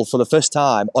a hill for the first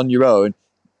time on your own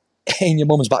in your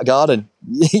mum's back garden.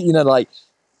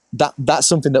 That's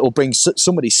something that will bring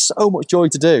somebody so much joy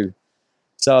to do.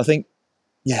 So I think,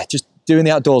 just doing the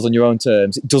outdoors on your own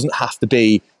terms. It doesn't have to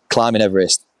be climbing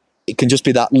Everest. It can just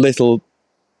be that little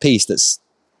piece that's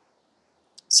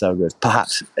so good.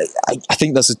 Perhaps. I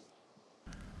think that's a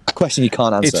question you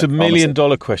can't answer. It's $1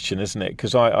 million question, isn't it?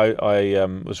 Because I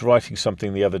was writing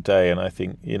something the other day, and I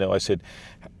think, I said,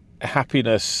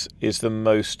 happiness is the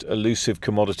most elusive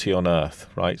commodity on earth,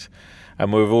 right?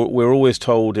 And we're always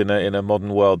told in a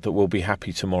modern world that we'll be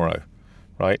happy tomorrow,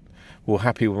 right? Well,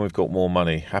 happy when we've got more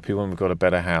money, happy when we've got a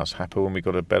better house, happy when we've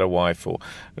got a better wife or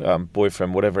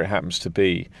boyfriend, whatever it happens to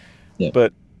be. Yeah.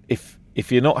 But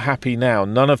if you're not happy now,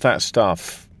 none of that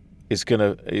stuff is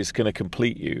gonna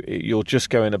complete you. You'll just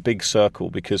go in a big circle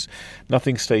because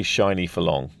nothing stays shiny for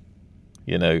long,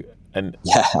 you know. And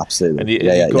yeah, absolutely. And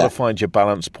you've got to find your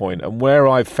balance point. And where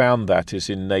I've found that is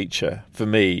in nature for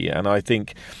me. And I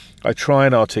think I try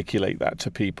and articulate that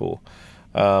to people.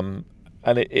 And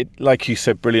it like you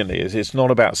said brilliantly, it's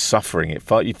not about suffering.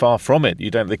 You're far from it.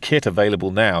 You don't have the kit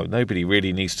available now. Nobody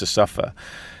really needs to suffer.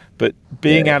 But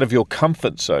being out of your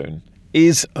comfort zone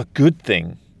is a good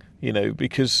thing, you know,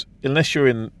 because unless you're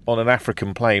on an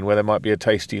African plain where there might be a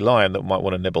tasty lion that might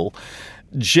want to nibble,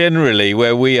 generally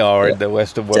where we are in the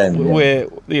Western world, we're,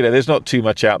 you know, there's not too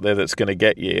much out there that's going to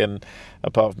get you, and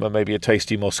apart from maybe a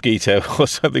tasty mosquito or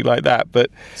something like that. But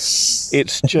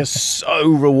it's just so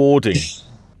rewarding,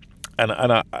 and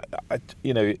I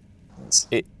you know,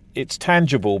 it's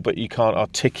tangible, but you can't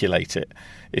articulate it,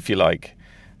 if you like.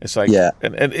 It's like,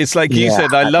 and it's like you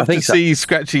said, I love to see you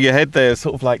scratching your head there,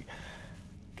 sort of like,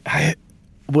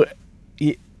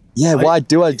 why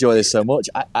do I enjoy this so much?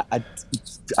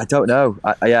 I don't know.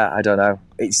 I don't know.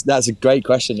 That's a great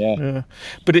question. Yeah.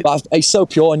 But it's so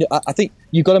pure, and I think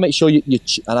you've got to make sure you.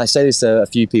 And I say this to a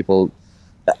few people: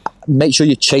 make sure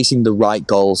you're chasing the right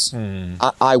goals.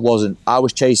 I wasn't. I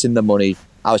was chasing the money.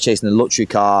 I was chasing the luxury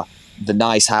car, the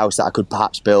nice house that I could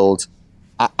perhaps build.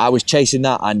 I was chasing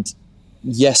that, and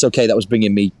yes, okay, that was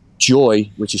bringing me joy,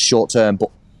 which is short term,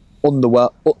 but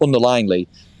underlyingly,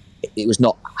 it was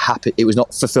not happy. It was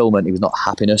not fulfillment. It was not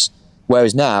happiness.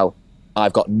 Whereas now,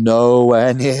 I've got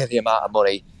nowhere near the amount of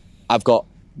money. I've got,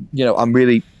 you know,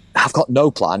 I've got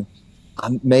no plan.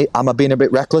 Am I being a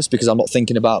bit reckless because I'm not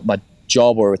thinking about my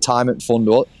job or a retirement fund?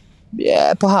 Or,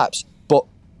 yeah, perhaps. But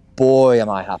boy, am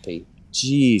I happy.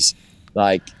 Jeez.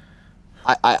 Like,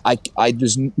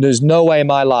 there's no way in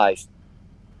my life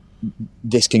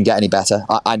this can get any better.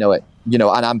 I know it, you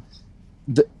know, and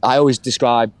I always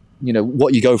describe, you know,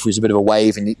 what you go through is a bit of a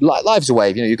wave, and life's a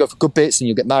wave. You know, you go for good bits and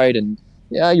you get married, and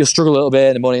you'll struggle a little bit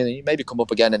in the money, and then you maybe come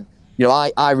up again. And you know,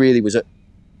 I really was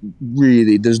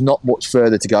there's not much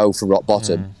further to go for rock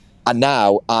bottom, and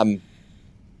now I'm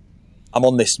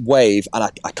on this wave, and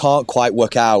I can't quite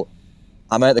work out.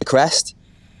 Am I at the crest?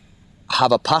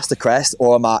 Have I passed the crest,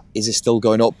 or is it still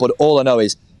going up? But all I know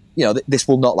is, you know, this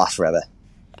will not last forever.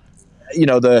 You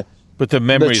know, the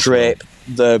memories, the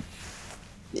trip,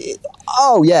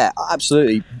 oh yeah,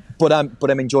 absolutely. But I'm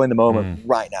enjoying the moment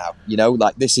right now. You know,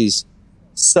 like, this is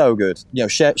so good. You know,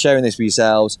 sharing this with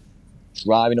yourselves,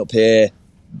 driving up here,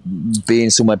 being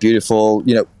somewhere beautiful.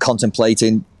 You know,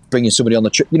 contemplating, bringing somebody on the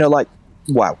trip. You know, like,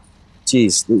 wow,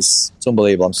 geez, it's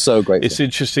unbelievable. I'm so grateful. It's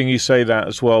interesting you say that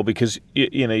as well, because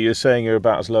you know, you're saying you're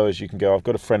about as low as you can go. I've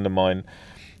got a friend of mine,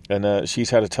 and she's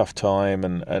had a tough time,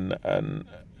 and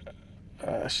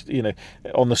you know,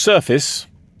 on the surface,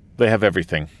 they have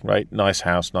everything, right? Nice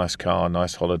house, nice car,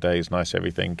 nice holidays, nice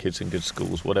everything, kids in good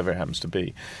schools, whatever it happens to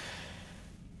be.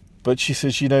 But she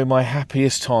says, you know, my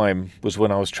happiest time was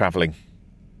when I was traveling.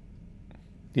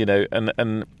 You know,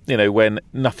 and you know, when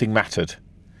nothing mattered.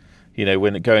 You know,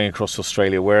 when going across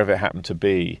Australia, wherever it happened to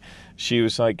be, she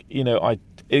was like, you know,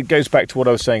 it goes back to what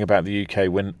I was saying about the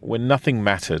UK, when nothing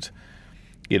mattered.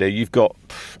 You know, you've got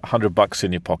 $100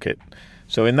 in your pocket.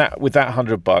 So with that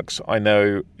 $100, I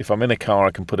know if I'm in a car,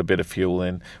 I can put a bit of fuel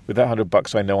in. With that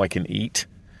 $100, I know I can eat,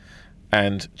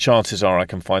 and chances are I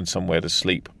can find somewhere to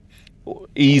sleep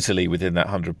easily within that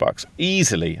 $100,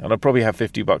 easily, and I probably have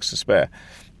 $50 to spare.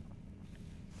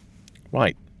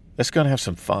 Right, let's go and have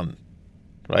some fun.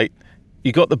 Right,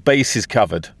 you got the bases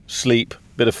covered: sleep,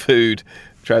 bit of food,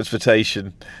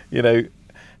 transportation. You know,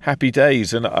 happy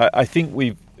days. And I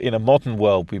think in a modern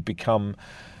world, we've become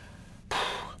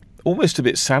almost a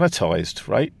bit sanitized,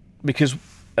 right? Because,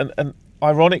 and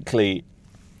ironically,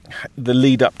 the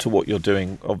lead up to what you're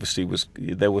doing, obviously,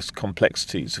 there was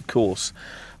complexities, of course,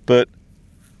 but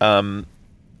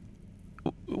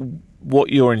what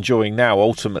you're enjoying now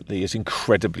ultimately is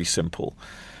incredibly simple.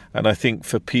 And I think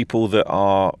for people that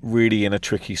are really in a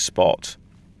tricky spot,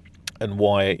 and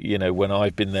why, you know, when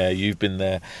I've been there, you've been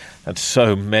there, and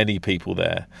so many people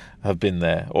there have been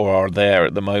there or are there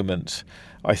at the moment,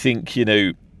 I think, you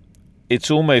know, it's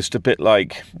almost a bit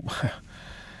like,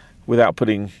 without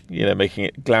putting, you know, making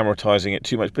it, glamorizing it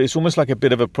too much, but it's almost like a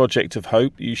bit of a project of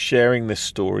hope. You sharing this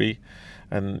story,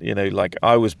 and, you know, like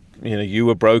I was, you know, you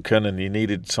were broken and you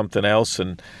needed something else,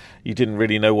 and you didn't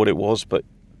really know what it was, but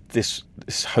this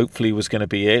hopefully was going to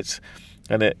be it.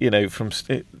 And it, you know,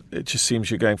 it just seems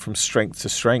you're going from strength to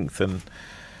strength, and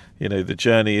the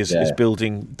journey is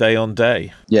building day on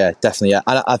day. Yeah, definitely. Yeah,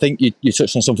 and I think you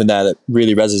touched on something there that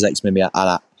really resonates with me,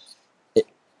 and it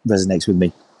resonates with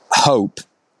me. Hope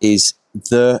is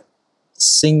the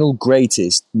single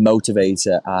greatest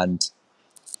motivator, and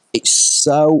it's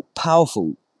so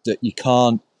powerful that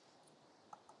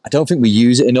I don't think we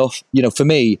use it enough. For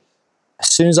me,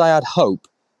 as soon as I had hope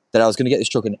that I was going to get this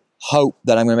truck, and hope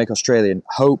that I'm going to make Australian,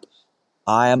 hope,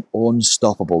 I am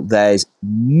unstoppable. There's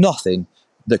nothing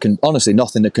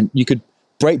that you could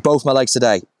break both my legs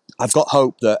today. I've got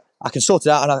hope that I can sort it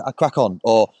out and I crack on,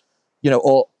 or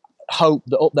hope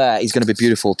that up there is going to be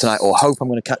beautiful tonight, or hope I'm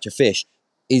going to catch a fish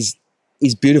is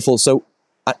beautiful. So,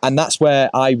 and that's where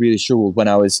I really struggled when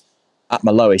I was at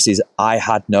my lowest, is I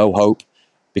had no hope,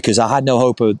 because I had no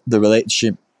hope of the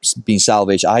relationship being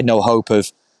salvaged. I had no hope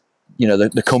of,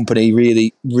 the company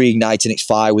really reigniting its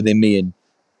fire within me. And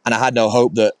I had no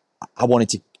hope that I wanted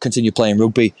to continue playing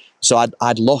rugby. So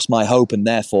I'd lost my hope, and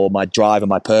therefore my drive and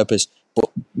my purpose.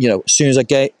 But, as soon as I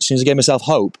gave myself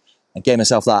hope and gave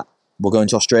myself that, we're going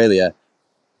to Australia,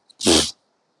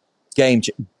 game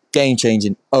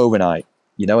changing overnight,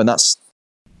 and that's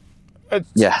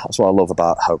what I love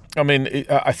about hope. I mean,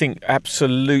 I think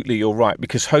absolutely you're right,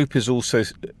 because hope is also,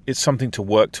 it's something to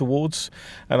work towards.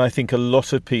 And I think a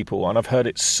lot of people, and I've heard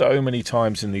it so many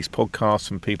times in these podcasts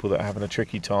from people that are having a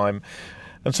tricky time,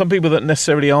 and some people that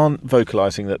necessarily aren't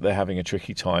vocalizing that they're having a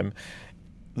tricky time,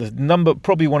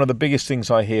 probably one of the biggest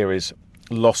things I hear is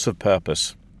loss of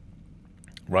purpose,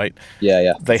 right?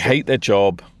 Yeah. They hate their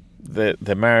job, their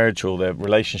marriage or their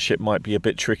relationship might be a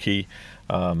bit tricky.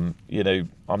 I'm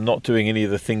not doing any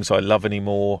of the things I love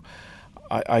anymore.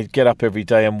 I get up every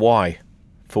day, and why?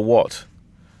 For what?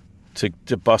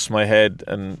 To bust my head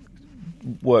and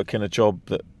work in a job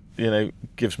that,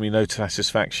 gives me no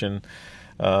satisfaction,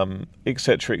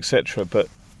 etc., etc. But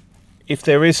if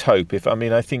there is hope,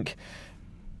 I think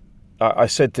I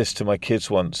said this to my kids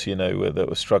once, that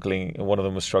were struggling, one of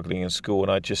them was struggling in school,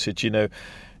 and I just said,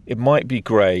 it might be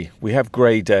grey. We have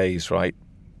grey days, right?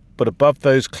 But above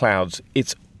those clouds,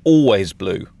 it's always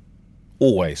blue,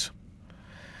 always.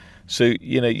 So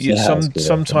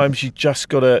sometimes you just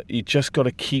gotta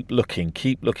keep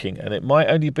looking, and it might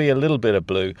only be a little bit of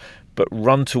blue, but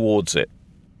run towards it,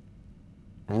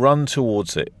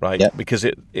 right? Yep. Because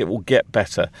it will get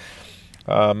better.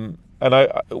 And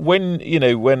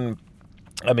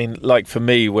like for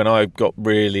me, when I got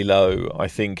really low, I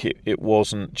think it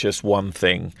wasn't just one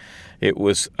thing. It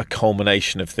was a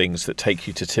culmination of things that take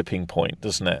you to tipping point,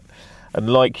 doesn't it?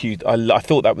 And like you, I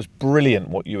thought that was brilliant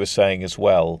what you were saying as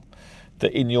well,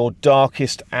 that in your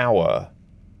darkest hour,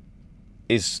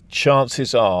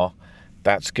 chances are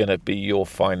that's going to be your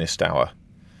finest hour.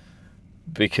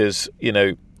 Because,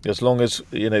 as long as,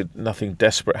 nothing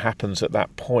desperate happens at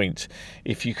that point,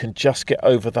 if you can just get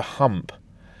over the hump,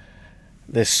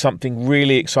 there's something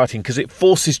really exciting, because it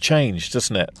forces change,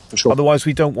 doesn't it? For sure. Otherwise,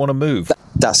 we don't want to move.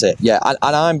 That's it. Yeah,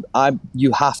 and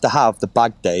you have to have the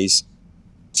bad days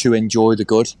to enjoy the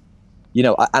good.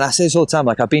 And I say this all the time.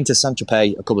 Like, I've been to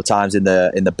Saint-Tropez a couple of times in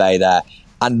the bay there,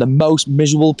 and the most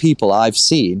miserable people I've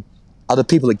seen are the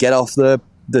people that get off the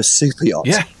super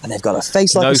yachts, and they've got a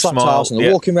face like a slapped house, and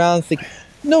they're walking around thinking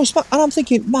no smile. And I'm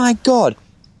thinking, my God,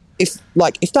 if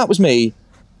that was me,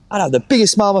 I'd have the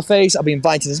biggest smile on my face. I'd be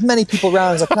inviting as many people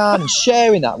around as I can and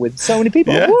sharing that with so many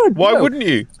people. Yeah. I would. Why wouldn't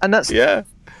you? And that's yeah.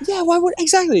 Why would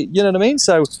exactly? You know what I mean?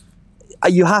 So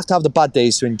you have to have the bad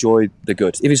days to enjoy the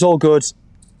good. If it's all good,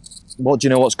 what do you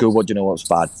know what's good? What do you know what's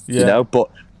bad? Yeah.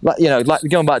 But like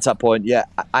going back to that point,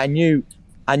 I knew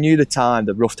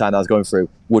the rough time that I was going through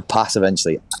would pass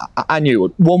eventually. I knew it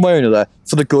would, one way or another,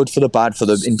 for the good, for the bad, for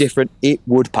the indifferent, it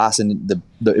would pass, and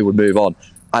that it would move on.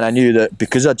 And I knew that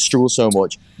because I'd struggled so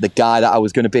much, the guy that I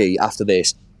was going to be after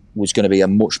this was going to be a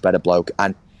much better bloke.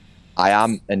 And I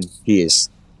am, and he is,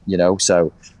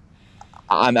 so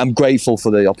I'm grateful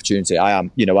for the opportunity. I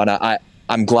am, and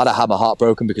I'm glad I had my heart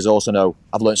broken, because I also know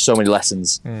I've learned so many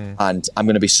lessons, and I'm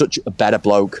going to be such a better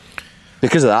bloke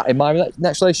because of that in my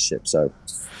next relationship. So,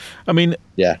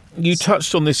 you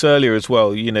touched on this earlier as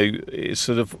well, it's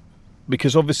sort of,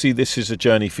 because obviously this is a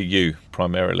journey for you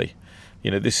primarily.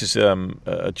 This is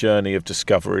a journey of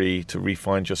discovery to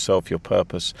re-find yourself, your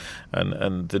purpose,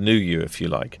 and the new you, if you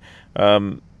like.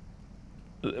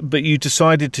 But you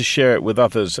decided to share it with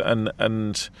others, and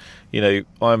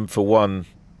I'm for one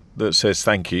that says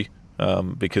thank you,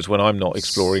 because when I'm not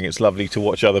exploring, it's lovely to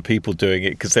watch other people doing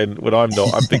it, because then when I'm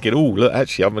not, I'm thinking, oh, look,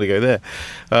 actually, I'm going to go there.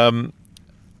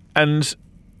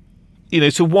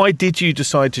 So why did you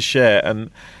decide to share?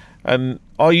 And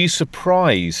are you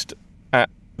surprised at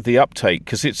the uptake?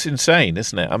 Because it's insane,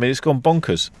 isn't it? I mean, it's gone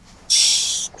bonkers.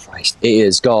 Christ, it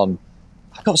has gone.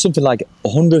 I got something like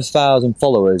 100,000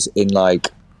 followers in like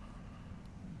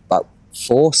about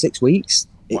 4-6 weeks.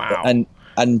 Wow.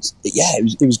 And yeah,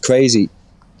 it was crazy.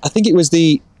 I think it was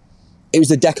the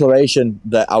declaration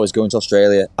that I was going to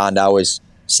Australia and I was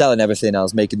selling everything. I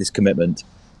was making this commitment,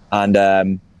 and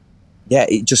yeah,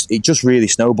 it just really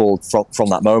snowballed from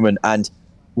that moment. And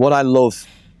what I love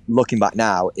looking back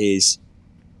now is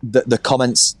the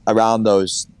comments around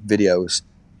those videos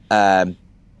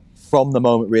from the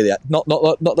moment. Really, not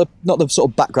the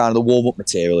sort of background, the warm up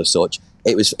material as such.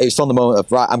 It was from the moment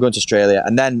of, right, I'm going to Australia,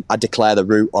 and then I declare the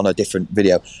route on a different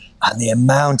video, and the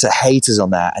amount of haters on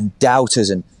there and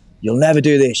doubters and you'll never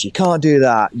do this, you can't do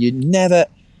that, you never.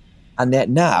 And yet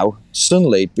now,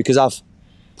 suddenly, because I've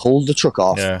pulled the truck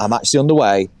off, I'm actually on the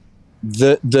way,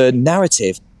 the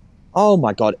narrative, oh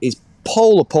my God, is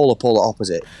polar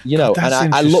opposite. You know, God,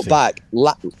 and I look back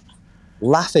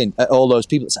laughing at all those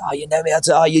people that say, oh, you never had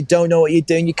to, oh, you don't know what you're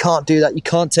doing, you can't do that, you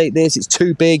can't take this, it's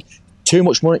too big, too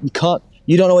much money,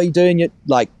 you don't know what you're doing, you're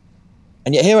like,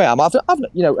 and yet here I am, I've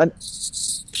you know, and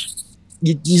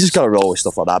you just got to roll with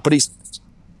stuff like that. But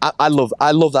I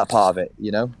love that part of it,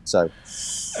 you know. So,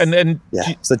 and yeah,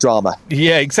 it's the drama.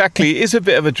 Yeah, exactly. It is a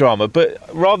bit of a drama, but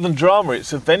rather than drama,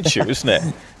 it's adventure, isn't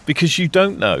it? Because you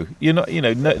don't know. You're not. You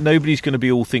know, nobody's going to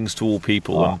be all things to all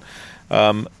people.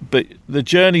 And but the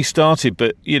journey started.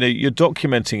 But you know, you're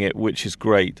documenting it, which is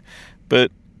great.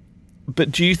 But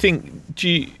do you think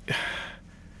do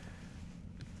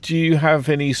you have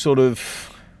any sort of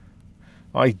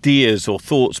ideas or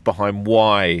thoughts behind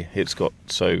why it's got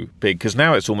so big? Because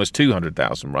now it's almost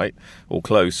 200,000, right? Or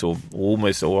close, or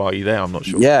almost, or are you there? I'm not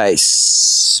sure. Yeah,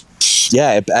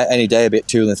 any day a bit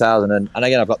 200,000, and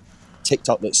again I've got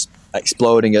TikTok that's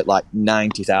exploding at like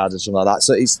 90,000, something like that.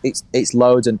 So it's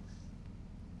loads, and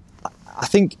I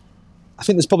think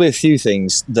there's probably a few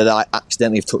things that I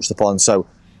accidentally have touched upon. So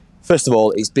first of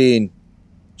all, it's being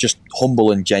just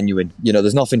humble and genuine. You know,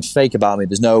 there's nothing fake about me.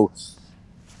 There's no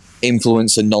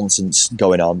influence and nonsense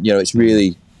going on. You know, it's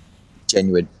really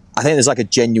genuine. I think there's like a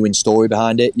genuine story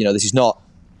behind it. You know, this is not,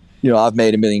 you know, I've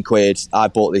made £1 million, I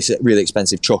bought this really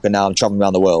expensive truck and now I'm traveling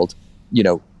around the world. You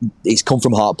know, it's come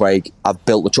from heartbreak. I've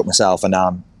built the truck myself and now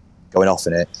I'm going off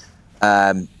in it.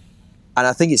 And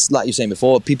I think it's like you were saying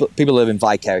before, people living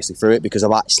vicariously through it because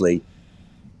I've actually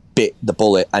bit the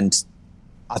bullet and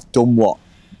I've done what,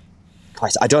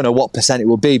 Christ, I don't know what percent it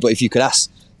will be, but if you could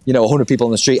ask, you know, 100 people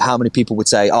on the street, how many people would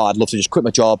say, oh, I'd love to just quit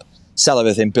my job, sell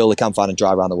everything, build a camp van and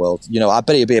drive around the world? You know, I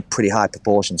bet it'd be a pretty high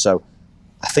proportion. So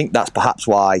I think that's perhaps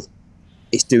why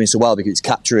it's doing so well, because it's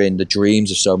capturing the dreams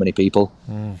of so many people.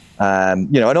 You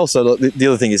know, and also the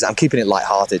other thing is I'm keeping it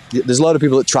lighthearted. There's a lot of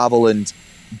people that travel and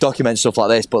document stuff like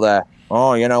this, but they're,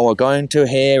 oh, you know, we're going to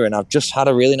here and I've just had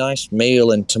a really nice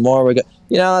meal and tomorrow we go.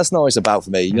 You know, that's not what it's about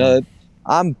for me. You know,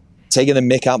 I'm taking the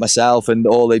mick out myself and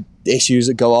all the issues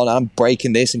that go on. I'm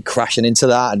breaking this and crashing into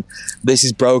that, and this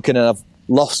is broken, and I've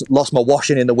lost my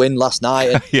washing in the wind last night.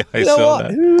 And yeah, you know what?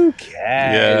 That. Who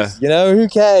cares? Yeah. You know, who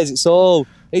cares? It's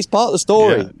part of the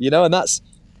story. Yeah. You know, and that's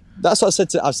what I said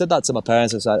I've said that to my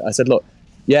parents. I said, look,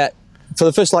 yeah, for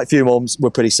the first like few months we're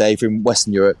pretty safe in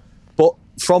Western Europe, but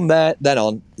from then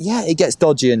on, yeah, it gets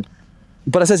dodgy.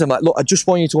 But I said to them, like, look, I just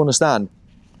want you to understand,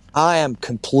 I am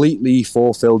completely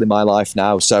fulfilled in my life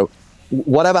now. So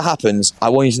whatever happens, I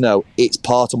want you to know it's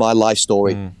part of my life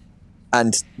story.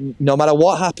 And no matter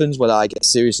what happens, whether I get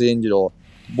seriously injured or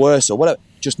worse or whatever,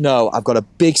 just know I've got a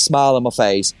big smile on my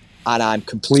face and I'm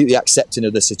completely accepting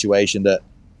of the situation, that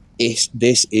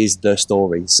this is the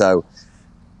story. So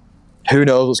who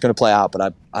knows what's going to play out,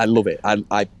 but I love it.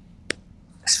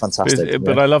 It's fantastic.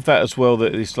 But I love that as well,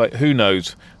 that it's like, who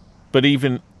knows? But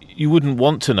even you wouldn't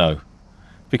want to know,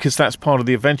 because that's part of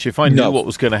the adventure. If I knew what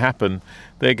was going to happen,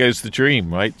 there goes the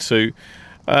dream, right? So,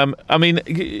 I mean,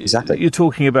 exactly. You're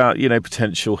talking about, you know,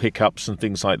 potential hiccups and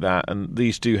things like that, and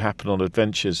these do happen on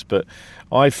adventures. But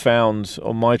I've found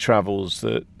on my travels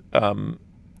that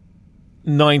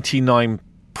 99,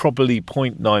 probably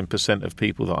 0.9% of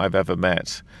people that I've ever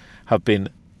met have been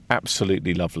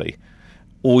absolutely lovely.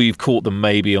 Or you've caught them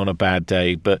maybe on a bad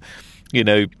day, but, you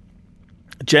know,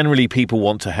 generally people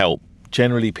want to help.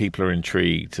 Generally people are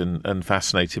intrigued and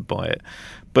fascinated by it.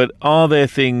 But are there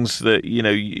things that, you know,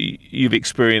 you've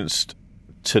experienced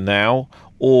to now,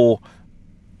 or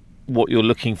what you're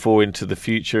looking for into the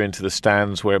future, into the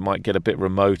stands where it might get a bit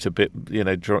remote, a bit, you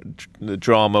know, the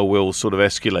drama will sort of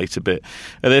escalate a bit?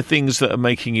 Are there things that are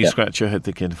making you scratch your head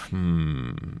thinking,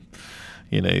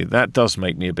 you know, that does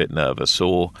make me a bit nervous,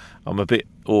 or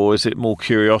or is it more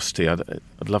curiosity?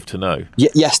 I'd love to know.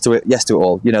 Yes to it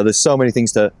all. You know, there's so many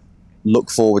things to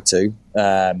look forward to.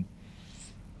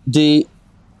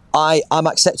 I'm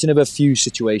accepting of a few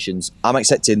situations. I'm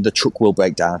accepting the truck will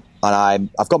break down, and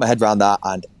I've got my head around that,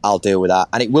 and I'll deal with that,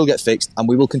 and it will get fixed, and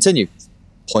we will continue,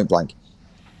 point blank.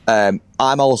 I'm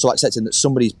also accepting that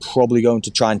somebody's probably going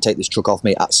to try and take this truck off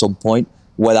me at some point,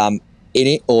 whether I'm in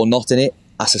it or not in it.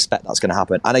 I suspect that's going to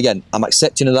happen. And again, I'm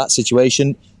accepting of that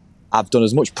situation. I've done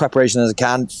as much preparation as I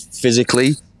can,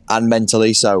 physically and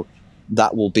mentally, so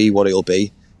that will be what it'll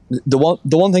be. The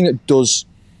one thing that does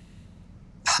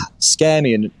scare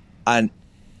me and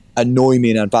annoy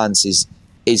me in advance is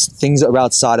things that are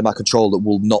outside of my control that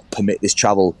will not permit this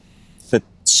travel for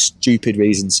stupid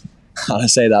reasons. And I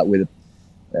say that with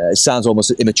it sounds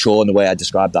almost immature in the way I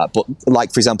describe that, but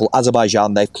like, for example,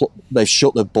 Azerbaijan, they've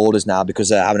shut the borders now because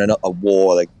they're having a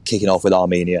war. They're kicking off with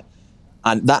Armenia,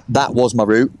 and that was my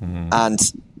route. And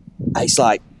it's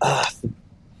like,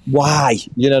 why?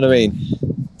 You know what I mean?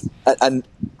 And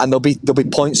there'll be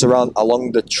points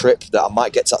along the trip that I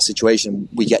might get to that situation.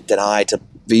 We get denied a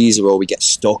visa, or we get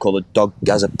stuck, or the dog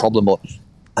has a problem,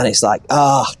 and it's like,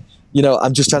 I'm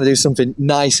just trying to do something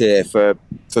nice here for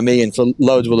me and for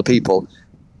loads of other people.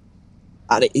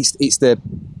 And it's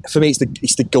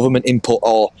the government input,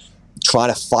 or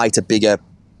trying to fight a bigger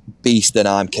beast than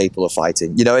I'm capable of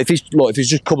fighting. If it's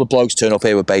just a couple of blokes turn up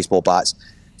here with baseball bats,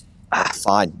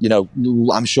 fine.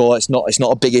 I'm sure it's not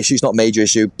a big issue, it's not a major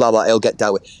issue. Blah blah, it'll get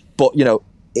dealt with. But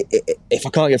if I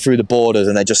can't get through the borders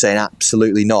and they're just saying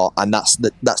absolutely not, and that's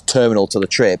terminal to the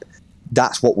trip,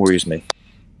 that's what worries me.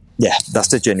 Yeah, that's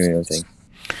the genuine thing.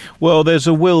 Well, there's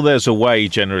a will, there's a way,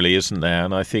 generally, isn't there?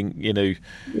 And I think,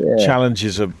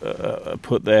 challenges are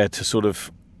put there to sort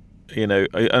of, and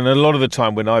a lot of the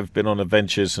time when I've been on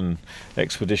adventures and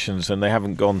expeditions and they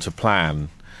haven't gone to plan,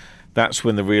 that's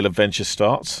when the real adventure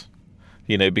starts,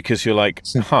 because you're like,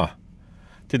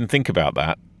 didn't think about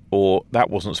that, or that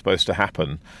wasn't supposed to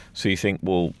happen. So you think,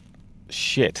 well,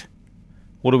 shit.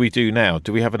 What do we do now?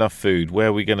 Do we have enough food? Where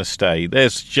are we going to stay?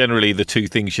 There's generally the two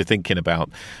things you're thinking about.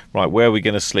 Right, where are we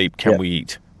going to sleep? Can we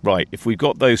eat? Right, if we've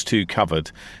got those two covered,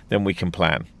 then we can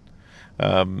plan.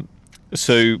 I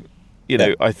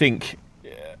think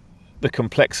the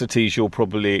complexities you'll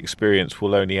probably experience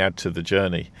will only add to the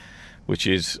journey, which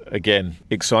is, again,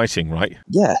 exciting, right?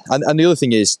 Yeah, and the other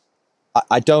thing is, if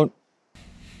I don't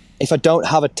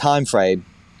have a time frame,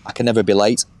 I can never be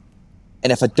late.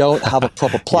 And if I don't have a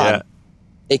proper plan,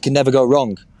 it can never go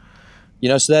wrong.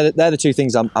 So they're the two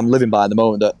things I'm living by at the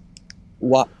moment. That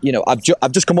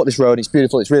I've just come up this road. It's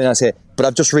beautiful. It's really nice here. But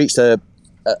I've just reached a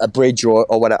bridge or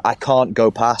whatever. I can't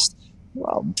go past.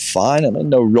 Well, fine. I'm in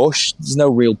no rush. There's no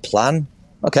real plan.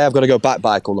 Okay, I've got to go back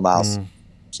by a couple of miles.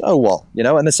 So what?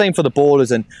 And the same for the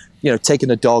borders. And taking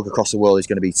the dog across the world is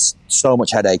going to be so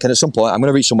much headache. And at some point, I'm going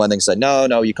to reach somewhere and they say,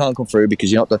 no, you can't come through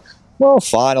because you're not the. Well,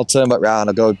 fine. I'll turn back round.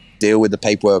 I'll go deal with the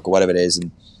paperwork or whatever it is.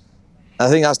 And I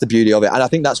think that's the beauty of it. And I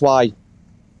think that's why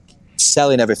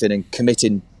selling everything and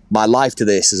committing my life to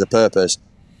this as a purpose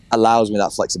allows me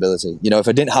that flexibility. If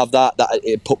I didn't have that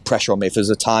it put pressure on me. If there's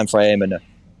a time frame and a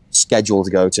schedule to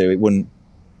go to,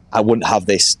 I wouldn't have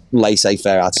this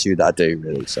laissez-faire attitude that I do,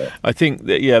 really. So I think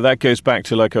that goes back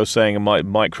to, like I was saying, a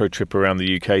micro trip around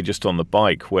the UK just on the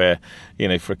bike, where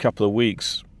for a couple of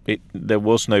weeks there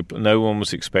was no one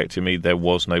was expecting me. There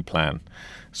was no plan.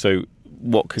 So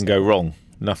what can go wrong?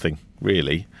 Nothing.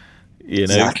 Really,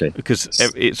 exactly. Because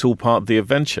it's all part of the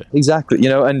adventure. Exactly,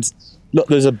 and look,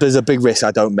 there's a big risk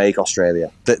I don't make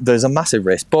Australia. There's a massive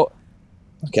risk, but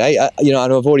okay, and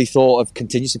I've already thought of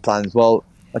contingency plans. Well,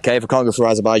 okay, if I can't go through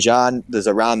Azerbaijan, there's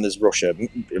Iran, there's Russia.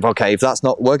 Okay, if that's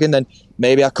not working, then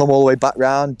maybe I come all the way back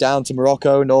round, down to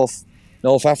Morocco, North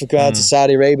Africa, to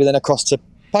Saudi Arabia, then across to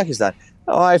Pakistan.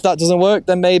 All right, if that doesn't work,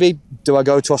 then maybe do I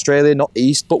go to Australia, not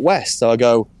east, but west? So I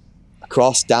go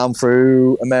across, down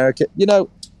through America, this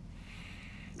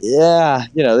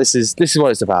is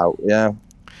what it's about.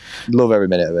 Love every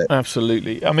minute of it.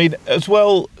 Absolutely. I mean, as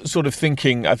well, sort of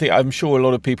thinking, I'm sure a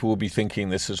lot of people will be thinking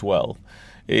this as well,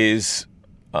 is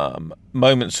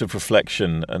moments of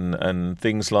reflection and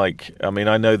things like, I mean,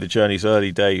 I know the journey's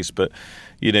early days, but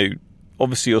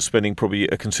obviously you're spending probably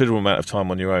a considerable amount of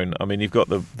time on your own. I mean, you've got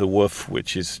the woof,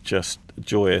 which is just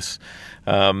joyous.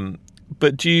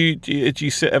 But do you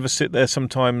ever sit there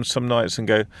sometimes, some nights, and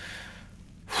go,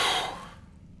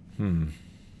 on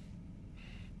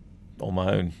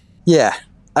my own? Yeah.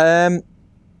 I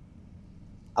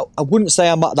wouldn't say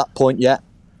I'm at that point yet.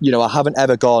 I haven't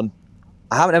ever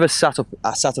sat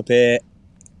up here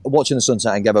watching the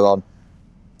sunset and ever gone,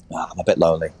 I'm a bit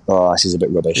lonely. Oh, this is a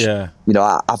bit rubbish. Yeah.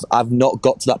 I've not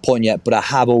got to that point yet, but I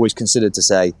have always considered to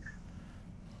say,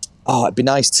 it'd be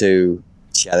nice to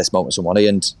share this moment with somebody.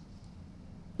 And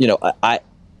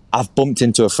I've bumped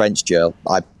into a French girl.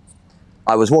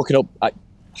 I was walking up, I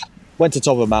went to the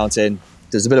top of a mountain.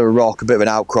 There's a bit of a rock, a bit of an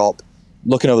outcrop,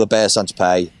 looking over the Bay of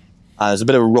Saint-Tropez, and there's a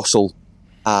bit of a rustle,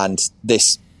 and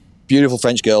this beautiful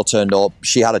French girl turned up.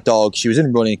 She had a dog. She was in a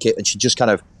running kit, and she just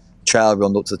kind of trail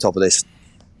run up to the top of this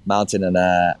mountain. And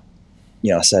I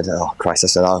said, "Oh Christ!" I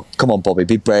said, "Oh, come on, Bobby,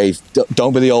 be brave.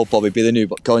 Don't be the old Bobby, be the new.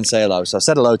 But go and say hello." So I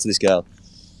said hello to this girl.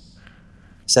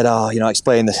 I said, "Oh,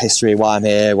 explain the history, why I'm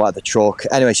here, why the truck."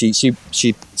 Anyway, she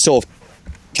sort of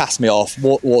cast me off,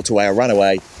 walked away. I ran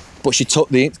away, but she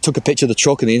took a picture of the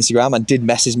truck and the Instagram and did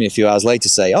message me a few hours later to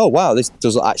say, "Oh wow, this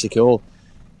does look actually cool."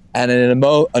 And in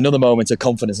another moment of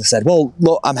confidence, I said, "Well,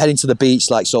 look, I'm heading to the beach,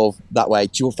 like sort of that way.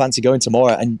 Do you fancy going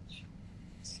tomorrow?" And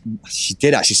she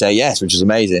did actually say yes, which was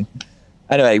amazing.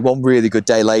 Anyway, one really good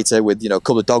day later with, a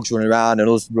couple of dogs running around and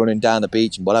us running down the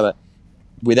beach and whatever.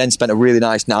 We then spent a really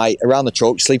nice night around the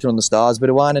truck, sleeping on the stars, a bit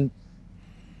of wine. And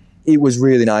it was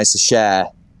really nice to share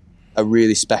a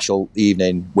really special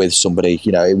evening with somebody.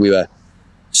 We were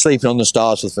sleeping on the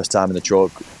stars for the first time in the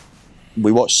truck.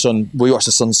 We watched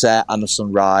the sunset and the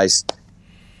sunrise.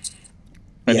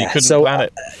 And you couldn't plan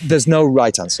it. There's no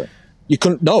right answer. You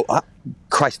couldn't. No,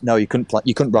 Christ, no, you couldn't plan.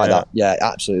 You couldn't write that. Yeah,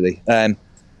 absolutely.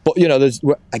 But there's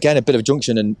again a bit of a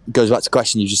junction, and goes back to the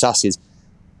question you just asked: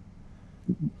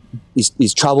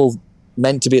 is travel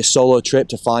meant to be a solo trip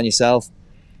to find yourself,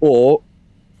 or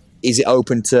is it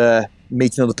open to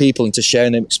meeting other people and to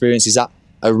sharing their experiences? That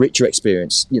a richer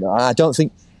experience? I don't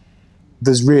think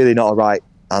there's really not a right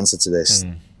answer to this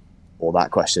or that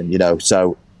question.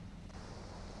 So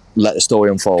let the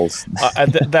story unfold.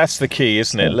 That's the key,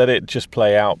 isn't it? Let it just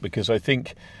play out, because I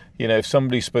think if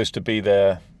somebody's supposed to be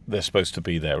there, they're supposed to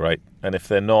be there, right? And if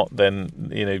they're not, then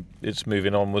it's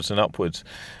moving onwards and upwards.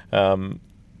 And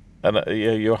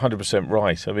you're 100%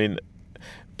 right. I mean,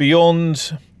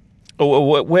 beyond,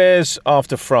 where's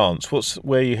after France?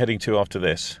 Where are you heading to after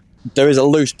this? There is a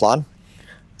loose plan.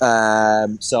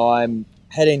 So I'm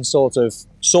heading sort of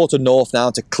north now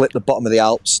to clip the bottom of the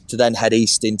Alps, to then head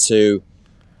east into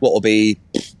what will be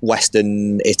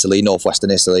northwestern Italy,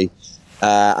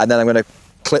 and then I'm going to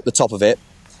clip the top of it.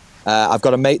 I've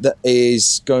got a mate that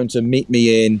is going to meet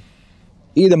me in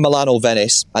either Milan or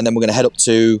Venice, and then we're going to head up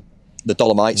to the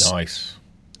Dolomites. Nice.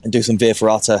 And do some via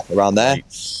ferrata around there,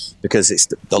 because it's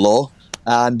the law.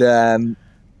 And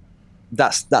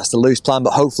that's the loose plan,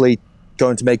 but hopefully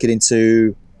going to make it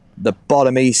into the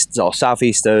bottom east or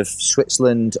southeast of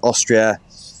Switzerland, Austria,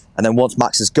 and then once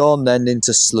Max is gone, then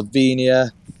into Slovenia,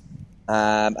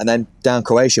 and then down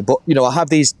Croatia. But I have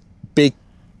these big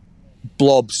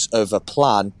blobs of a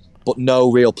plan, but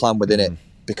no real plan within it,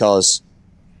 because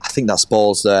I think that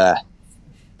spoils the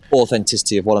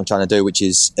authenticity of what I'm trying to do, which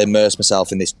is immerse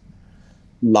myself in this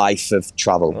life of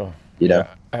travel. Yeah,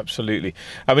 absolutely.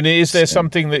 I mean, is there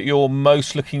something that you're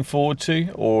most looking forward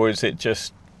to, or is it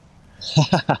just?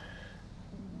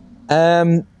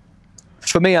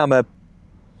 For me,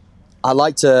 I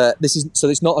like to.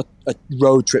 It's not a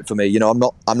road trip for me. I'm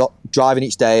not driving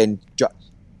each day, and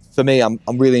for me, I'm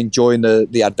really enjoying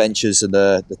the adventures and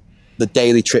the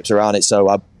daily trips around it. So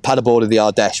I paddleboarded the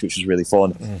Ardèche, which was really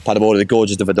fun. Paddleboarded the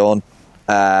Gorges de Verdun.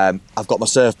 I've got my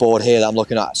surfboard here that I'm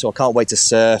looking at, so I can't wait to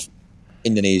surf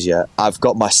Indonesia. I've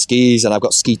got my skis, and I've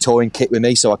got ski touring kit with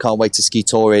me, so I can't wait to ski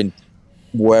touring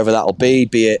wherever that'll be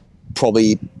it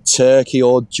probably Turkey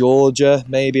or Georgia,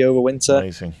 maybe over winter.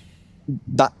 Amazing.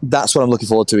 That's what I'm looking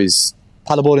forward to, is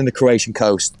paddleboarding the Croatian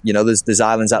coast. There's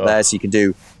islands out there, so you can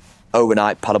do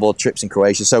overnight paddleboard trips in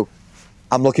Croatia. So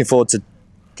I'm looking forward to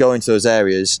going to those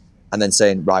areas and then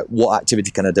saying, right, what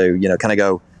activity can I do? Can I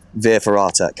go via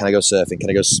ferrata? Can I go surfing? Can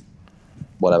I go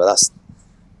whatever? That's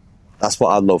what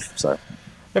I love. So.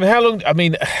 And how long? I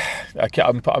mean,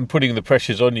 I'm putting the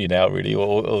pressures on you now, really,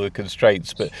 or the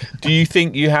constraints. But do you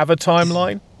think you have a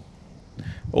timeline,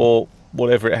 or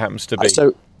whatever it happens to be?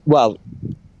 Well,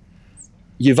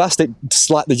 you've asked it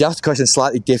slightly. You asked the question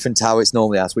slightly different to how it's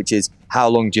normally asked, which is, how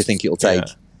long do you think it'll take?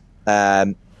 Yeah.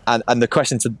 And the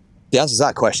answer to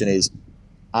that question is,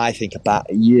 I think about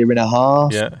a year and a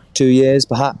half, 2 years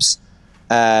perhaps.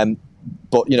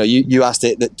 But you asked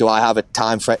it that, do I have a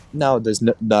time frame? No, there's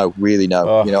no, really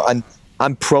no. And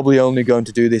I'm probably only going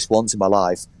to do this once in my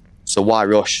life, so why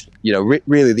rush?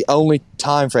 Really, the only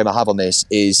time frame I have on this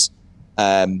is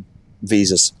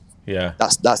visas. Yeah,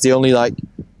 that's the only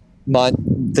my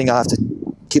thing I have to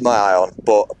keep my eye on.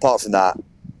 But apart from that,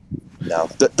 no.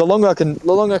 The longer I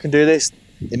can do this,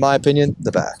 in my opinion,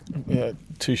 the better. Yeah,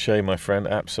 touche, my friend.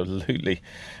 Absolutely.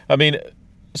 I mean,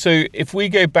 so if we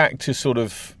go back to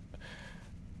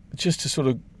just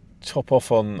to top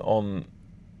off on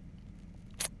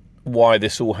why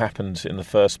this all happened in the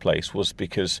first place was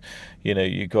because,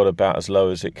 you got about as low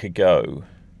as it could go.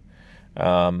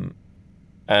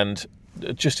 And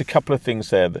just a couple of things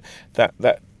there,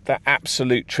 that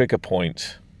absolute trigger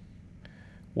point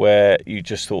where you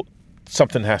just thought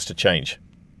something has to change.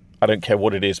 I don't care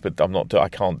what it is, but I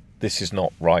can't, this is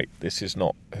not right. This is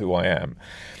not who I am.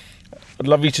 I'd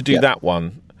love you to do that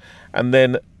one. And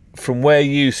then from where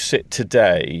you sit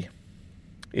today,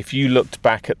 if you looked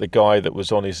back at the guy that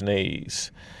was on his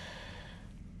knees,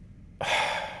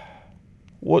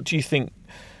 what do you think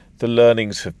the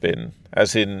learnings have been?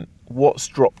 As in, what's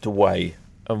dropped away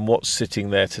and what's sitting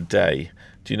there today?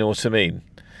 Do you know what I mean?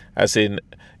 As in,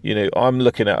 I'm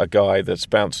looking at a guy that's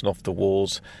bouncing off the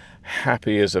walls,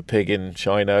 happy as a pig in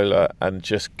Shinola, and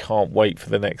just can't wait for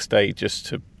the next day just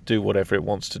to do whatever it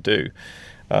wants to do.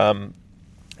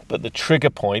 But the trigger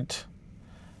point,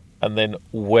 and then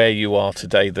where you are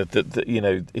today,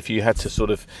 if you had to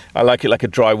sort of, I like it like a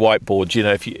dry whiteboard,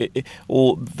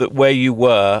 where you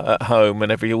were at home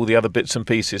and all the other bits and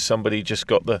pieces, somebody just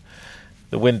got the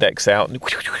Windex out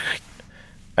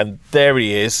and there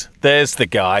he is. There's the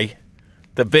guy,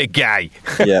 the big guy.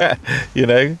 Yeah.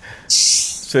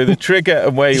 So the trigger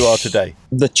and where you are today.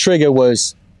 The trigger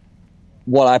was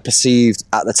what I perceived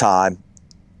at the time,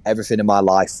 everything in my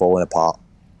life falling apart.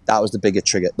 That was the biggest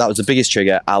trigger. That was the biggest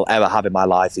trigger I'll ever have in my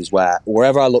life, is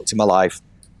wherever I looked in my life,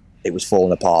 it was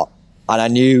falling apart. And I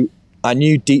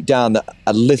knew deep down that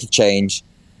a little change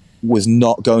was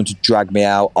not going to drag me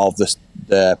out of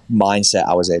the mindset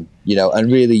I was in,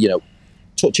 and really,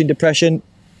 touching depression,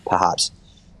 perhaps.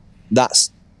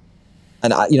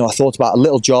 And I thought about a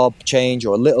little job change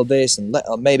or a little this and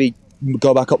maybe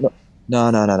go back up.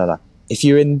 No. If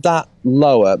you're in that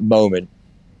lower moment,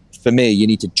 for me, you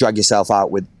need to drag yourself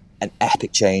out with an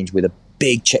epic change, with a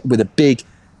big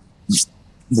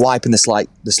wiping the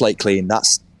slate clean.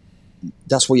 That's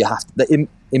what you have to.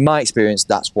 In my experience,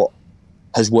 that's what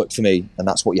has worked for me, and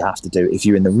that's what you have to do if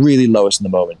you're in the really lowest in the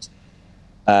moment.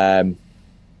 And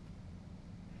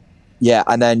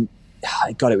then,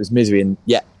 God, it was misery, and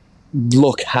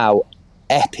look how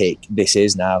epic this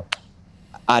is now.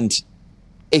 And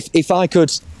if I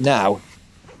could now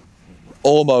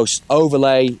almost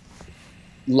overlay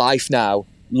life now,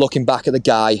 looking back at the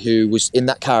guy who was in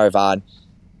that caravan,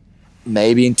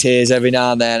 maybe in tears every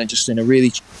now and then, and just in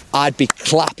I'd be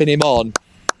clapping him on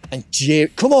and cheer.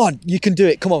 Come on, you can do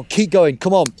it. Come on, keep going.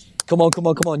 Come on.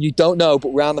 You don't know, but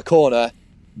round the corner,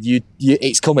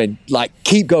 it's coming. Like,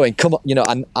 keep going. Come on,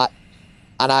 and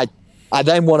I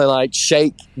then want to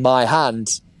shake my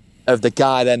hand of the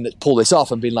guy then that pulled this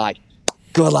off and be like,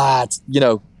 good lad,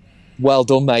 well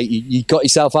done, mate. You got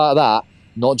yourself out of that.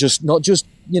 Not just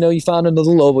you found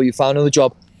another love or you found another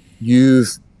job.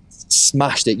 You've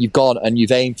smashed it. You've gone and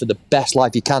you've aimed for the best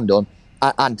life you can done.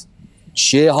 And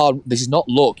sheer hard. This is not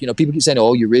luck. People keep saying,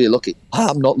 "Oh, you're really lucky."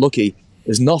 I'm not lucky.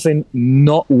 There's not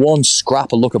one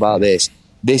scrap of luck about this.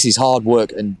 This is hard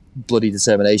work and bloody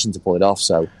determination to pull it off.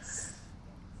 So,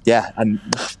 yeah, and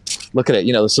look at it.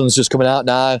 The sun's just coming out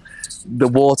now. The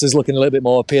water's looking a little bit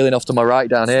more appealing off to my right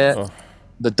down here. Oh.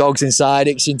 The dog's inside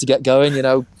itching to get going.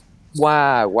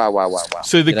 Wow.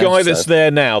 So the guy that's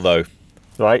there now, though,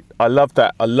 right? I love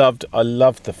that. I loved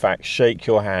the fact. Shake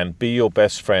your hand. Be your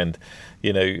best friend.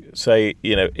 Say,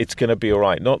 it's going to be all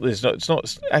right. It's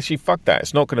not actually, fuck that.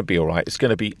 It's not going to be all right. It's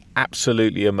going to be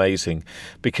absolutely amazing,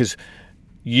 because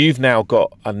you've now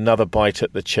got another bite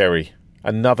at the cherry,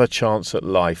 another chance at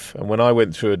life. And when I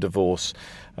went through a divorce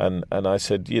and I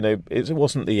said, it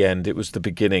wasn't the end, it was the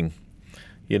beginning.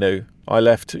 I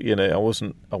left, I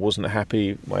wasn't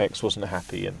happy. My ex wasn't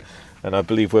happy. And I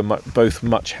believe we're both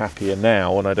much happier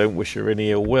now, and I don't wish her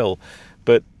any ill will.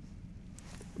 But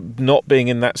not being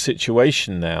in that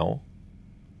situation now,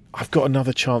 I've got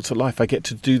another chance at life. I get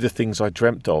to do the things I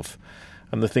dreamt of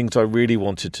and the things I really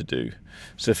wanted to do.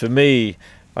 So for me,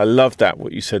 I love that,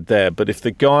 what you said there. But if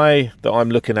the guy that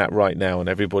I'm looking at right now, and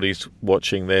everybody's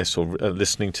watching this or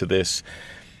listening to this,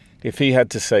 if he had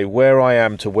to say where I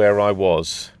am to where I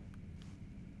was,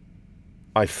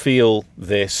 I feel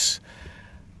this,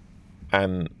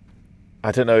 and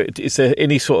I don't know, is there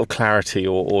any sort of clarity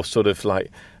or sort of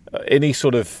any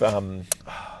sort of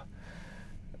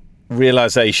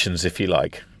realizations, if you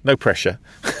like? No pressure.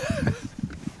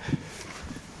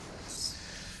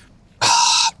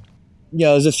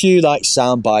 There's a few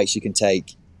sound bites you can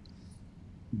take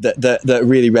that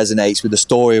really resonates with the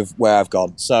story of where I've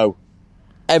gone. So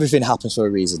everything happens for a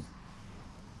reason.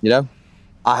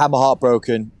 I had my heart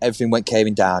broken. Everything went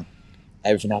caving down.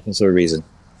 Everything happens for a reason.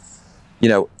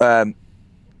 What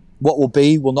will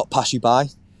be will not pass you by.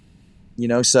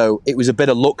 So it was a bit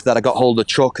of luck that I got hold of the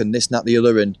truck and this and that, the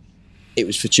other, and it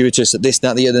was fortuitous at this,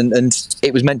 that, the other, and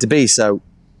it was meant to be. So,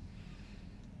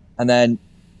 and then,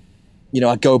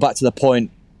 I go back to the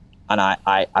point, and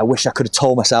I wish I could have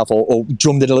told myself or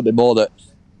drummed in a little bit more that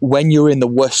when you're in the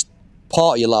worst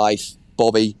part of your life,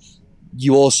 Bobby,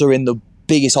 you also are in the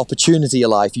biggest opportunity of your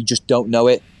life. You just don't know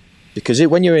it, because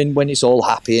when it's all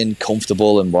happy and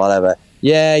comfortable and whatever,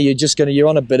 you're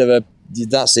on a bit of a,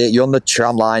 that's it, you're on the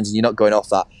tram lines and you're not going off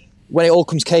that. When it all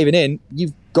comes caving in,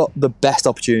 you've got the best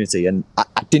opportunity, and I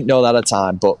didn't know that at the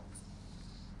time, but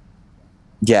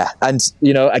yeah. And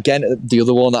again, the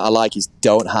other one that I like is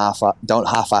don't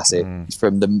half-ass it,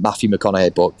 from the Matthew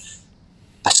McConaughey book.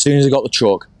 As soon as I got the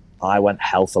truck, I went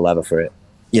hell for leather for it,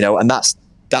 and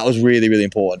that was really, really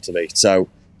important to me. So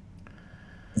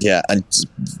yeah, and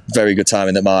very good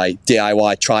timing that my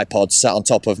DIY tripod sat on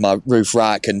top of my roof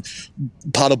rack, and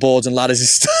paddle boards and ladders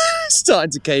is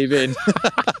starting to cave in.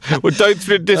 Well, don't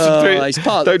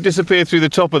disappear through the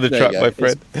top of the truck, my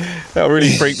friend. That'll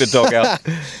really freak the dog out.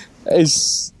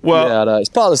 It's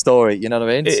part of the story. You know what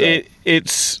I mean?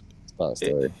 It's part of the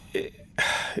story.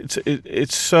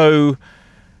 It's so,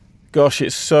 gosh,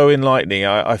 it's so enlightening.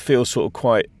 I feel sort of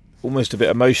quite almost a bit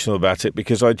emotional about it,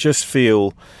 because I just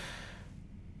feel.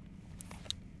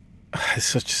 It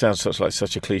sounds like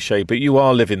such a cliche, but you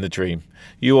are living the dream.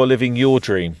 You are living your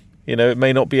dream. It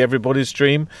may not be everybody's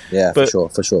dream. Yeah, for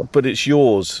sure. But it's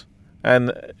yours.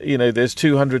 And, there's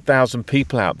 200,000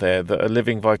 people out there that are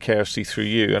living vicariously through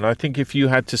you. And I think if you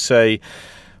had to say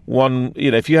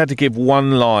if you had to give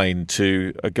one line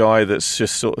to a guy that's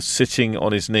just sort of sitting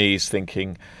on his knees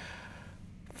thinking,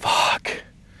 fuck,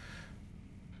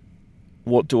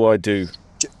 what do I do?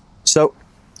 So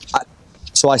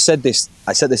I said this,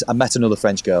 I met another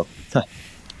French girl.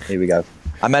 Here we go.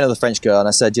 I met another French girl and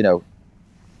I said,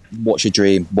 what's your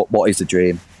dream? What is the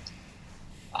dream?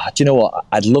 Do you know what?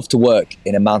 I'd love to work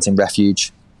in a mountain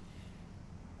refuge.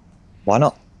 Why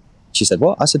not? She said,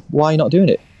 what? I said, why are you not doing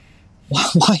it?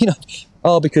 Why are you not?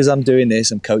 Oh, because I'm doing this,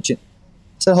 I'm coaching.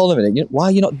 I said, hold on a minute.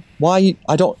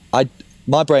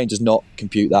 My brain does not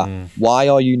compute that. Why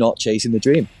are you not chasing the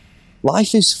dream?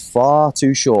 Life is far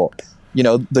too short.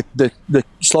 The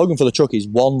slogan for the truck is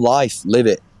one life, live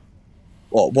it.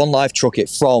 Or one life, truck it,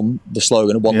 from the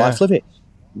slogan, one life, live it.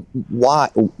 Why?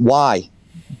 Why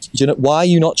are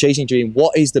you not chasing a dream?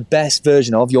 What is the best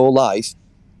version of your life?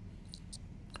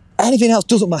 Anything else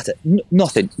doesn't matter.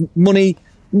 Nothing. Money,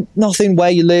 nothing,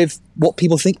 where you live, what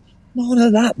people think. None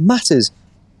of that matters.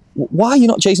 Why are you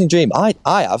not chasing a dream?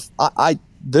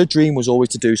 The dream was always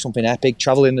to do something epic,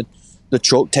 travel in the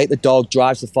truck, take the dog,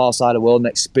 drive to the far side of the world and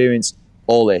experience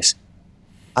all this.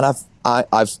 And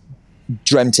I've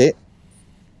dreamt it,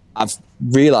 I've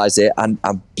realised it, and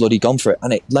I've bloody gone for it.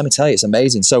 And let me tell you, it's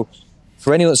amazing. So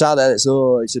for anyone that's out there that's,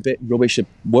 it's a bit rubbish,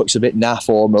 work's a bit naff,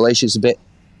 or relationship's a bit,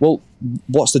 well,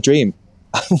 what's the dream?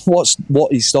 What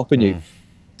is stopping you?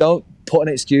 Don't put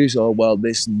an excuse,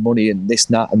 this money and this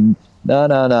and that. And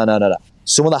no.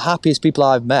 Some of the happiest people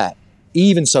I've met,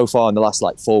 even so far in the last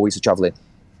 4 weeks of travelling,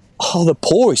 are the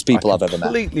poorest people I've ever met.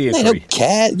 Completely agree. They don't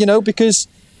care, because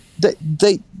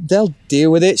they'll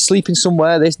deal with it. Sleeping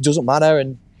somewhere, this doesn't matter,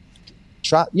 and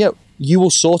you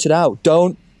will sort it out.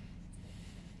 Don't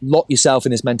lock yourself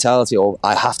in this mentality,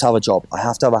 I have to have a job, I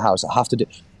have to have a house, I have to do.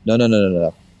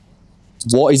 No.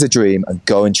 What is a dream, and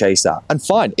go and chase that. And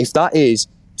fine, if that is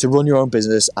to run your own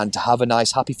business and to have a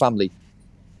nice, happy family,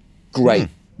 great.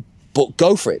 But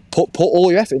go for it. Put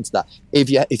all your effort into that. If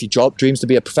your dream's to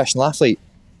be a professional athlete,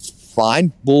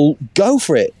 fine. Well, go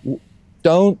for it.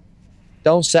 Don't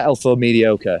settle for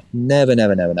mediocre. Never.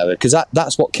 Because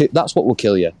that's what will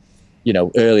kill you.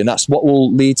 Early, and that's what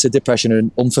will lead to depression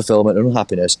and unfulfillment and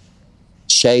unhappiness.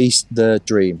 Chase the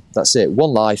dream. That's it.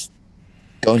 One life.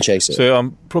 Go and chase it. So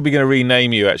I'm probably going to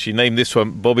rename you. Actually, name this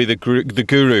one Bobby the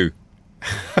Guru.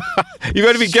 You've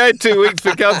only been going 2 weeks,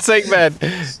 for God's sake, man.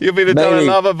 You'll be the Dalai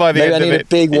Lama by the end of it. Maybe I need a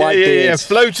big white beard. Yeah,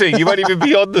 floating. You won't even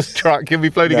be on the truck. You'll be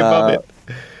floating above it.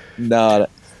 No.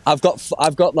 I've got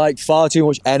far too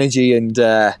much energy, and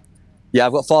I've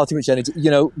got far too much energy.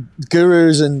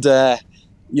 Gurus and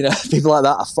people like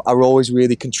that are always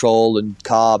really controlled and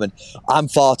calm, and I'm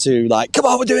far too come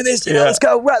on, we're doing this. Let's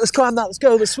go. Right, let's climb that. Let's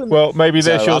go. Let's swim. Well, maybe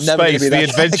there's your space, the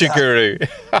adventure guru.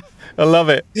 I love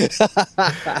it.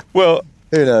 Well,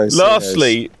 who knows?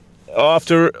 Lastly,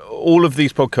 after all of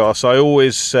these podcasts, I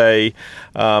always say,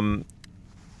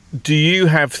 do you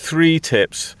have 3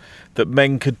 tips that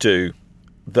men could do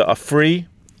that are free,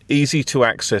 easy to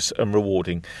access, and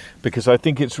rewarding? Because I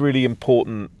think it's really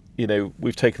important.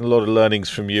 We've taken a lot of learnings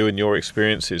from you and your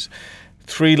experiences.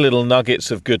 3 little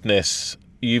nuggets of goodness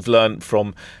you've learned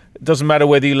from Doesn't matter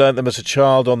whether you learnt them as a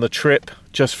child, on the trip,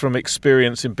 just from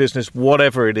experience in business,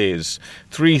 whatever it is.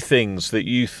 3 things that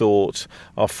you thought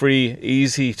are free,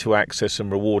 easy to access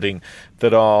and rewarding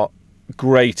that are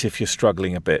great if you're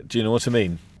struggling a bit. Do you know what I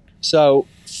mean? So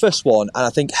first one, and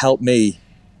I think helped me,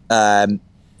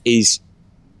 is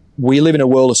we live in a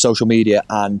world of social media,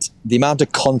 and the amount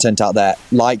of content out there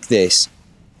like this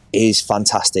is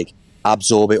fantastic.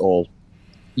 Absorb it all.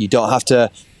 You don't have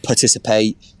to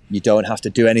participate. You don't have to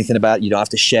do anything about it. You don't have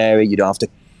to share it. You don't have to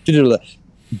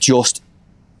just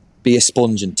be a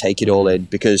sponge and take it all in,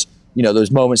 because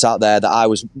there's moments out there that I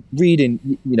was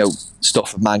reading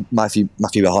stuff of Matthew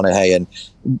McConaughey and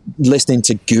listening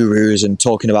to gurus and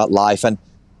talking about life, and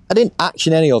I didn't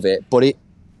action any of it, but it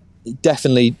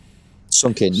definitely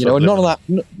sunk in. And none of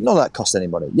that cost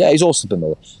anybody. Yeah, it's all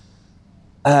subliminal.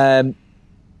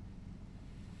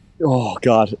 Oh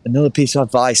God, another piece of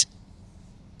advice.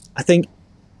 I think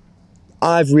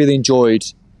I've really enjoyed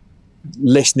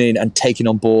listening and taking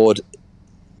on board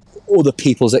other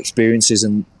people's experiences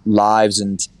and lives,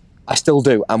 and I still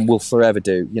do and will forever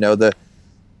do.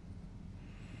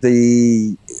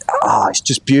 It's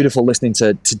just beautiful listening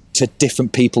to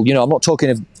different people. I'm not talking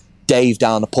of Dave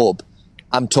down the pub.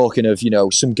 I'm talking of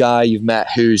some guy you've met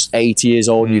who's 80 years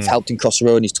old and you've helped him cross the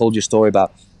road and he's told you a story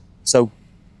about. So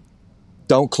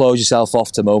don't close yourself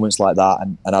off to moments like that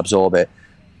and absorb it.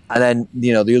 And then,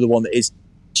 the other one that is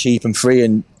cheap and free,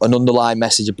 and an underlying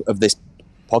message of this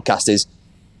podcast is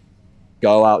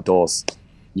go outdoors.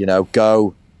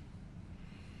 Go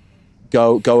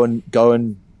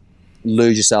and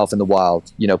lose yourself in the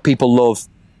wild. People love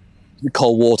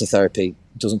cold water therapy.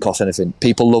 It doesn't cost anything.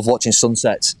 People love watching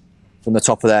sunsets from the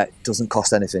top of there. It doesn't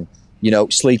cost anything.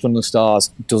 Sleep under the stars.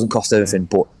 It doesn't cost anything.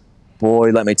 But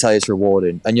boy, let me tell you, it's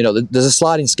rewarding. And there's a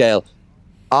sliding scale.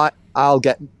 I'll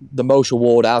get the most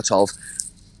reward out of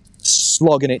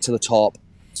slogging it to the top,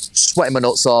 sweating my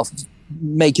nuts off,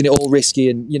 making it all risky.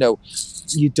 And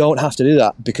you don't have to do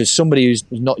that, because somebody who's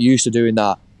not used to doing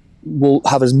that will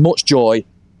have as much joy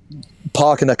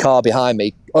parking their car behind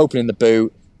me, opening the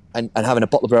boot and having a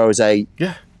bottle of rosé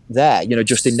there,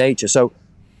 just in nature. So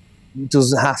it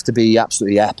doesn't have to be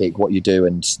absolutely epic what you do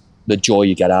and the joy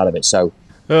you get out of it. So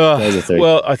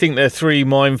well, I think they're 3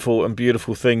 mindful and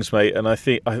beautiful things, mate. And I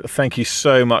thank you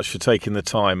so much for taking the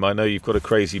time. I know you've got a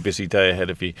crazy busy day ahead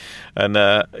of you, and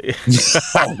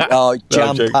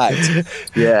jam-packed.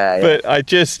 Yeah. But I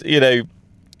just,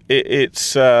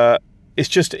 it's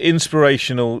just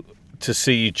inspirational to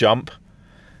see you jump,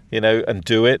 and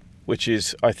do it, which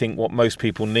is, I think, what most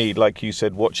people need. Like you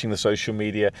said, watching the social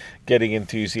media, getting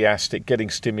enthusiastic, getting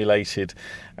stimulated,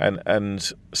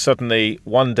 and suddenly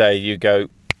one day you go,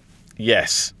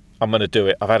 yes, I'm going to do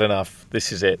it. I've had enough.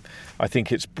 This is it. I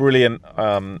think it's brilliant.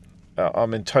 I'm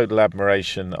in total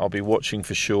admiration. I'll be watching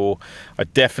for sure. I'm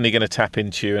definitely going to tap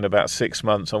into you in about 6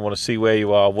 months. I want to see where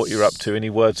you are, what you're up to,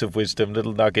 any words of wisdom,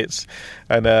 little nuggets.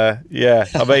 And I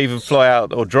may even fly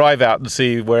out or drive out and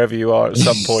see you wherever you are at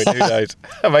some point. Who knows?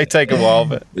 It may take a while,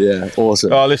 but yeah,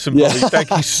 awesome. Oh, listen, Bobby,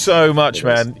 thank you so much,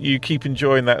 man. You keep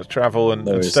enjoying that travel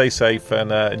and stay safe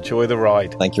and enjoy the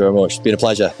ride. Thank you very much. It's been a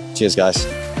pleasure. Cheers, guys.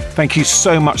 Thank you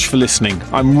so much for listening.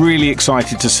 I'm really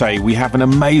excited to say we have an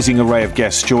amazing array of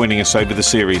guests joining us over the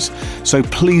series. So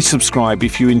please subscribe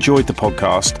if you enjoyed the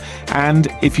podcast. And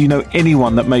if you know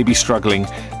anyone that may be struggling,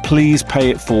 please pay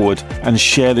it forward and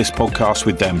share this podcast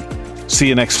with them. See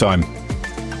you next time.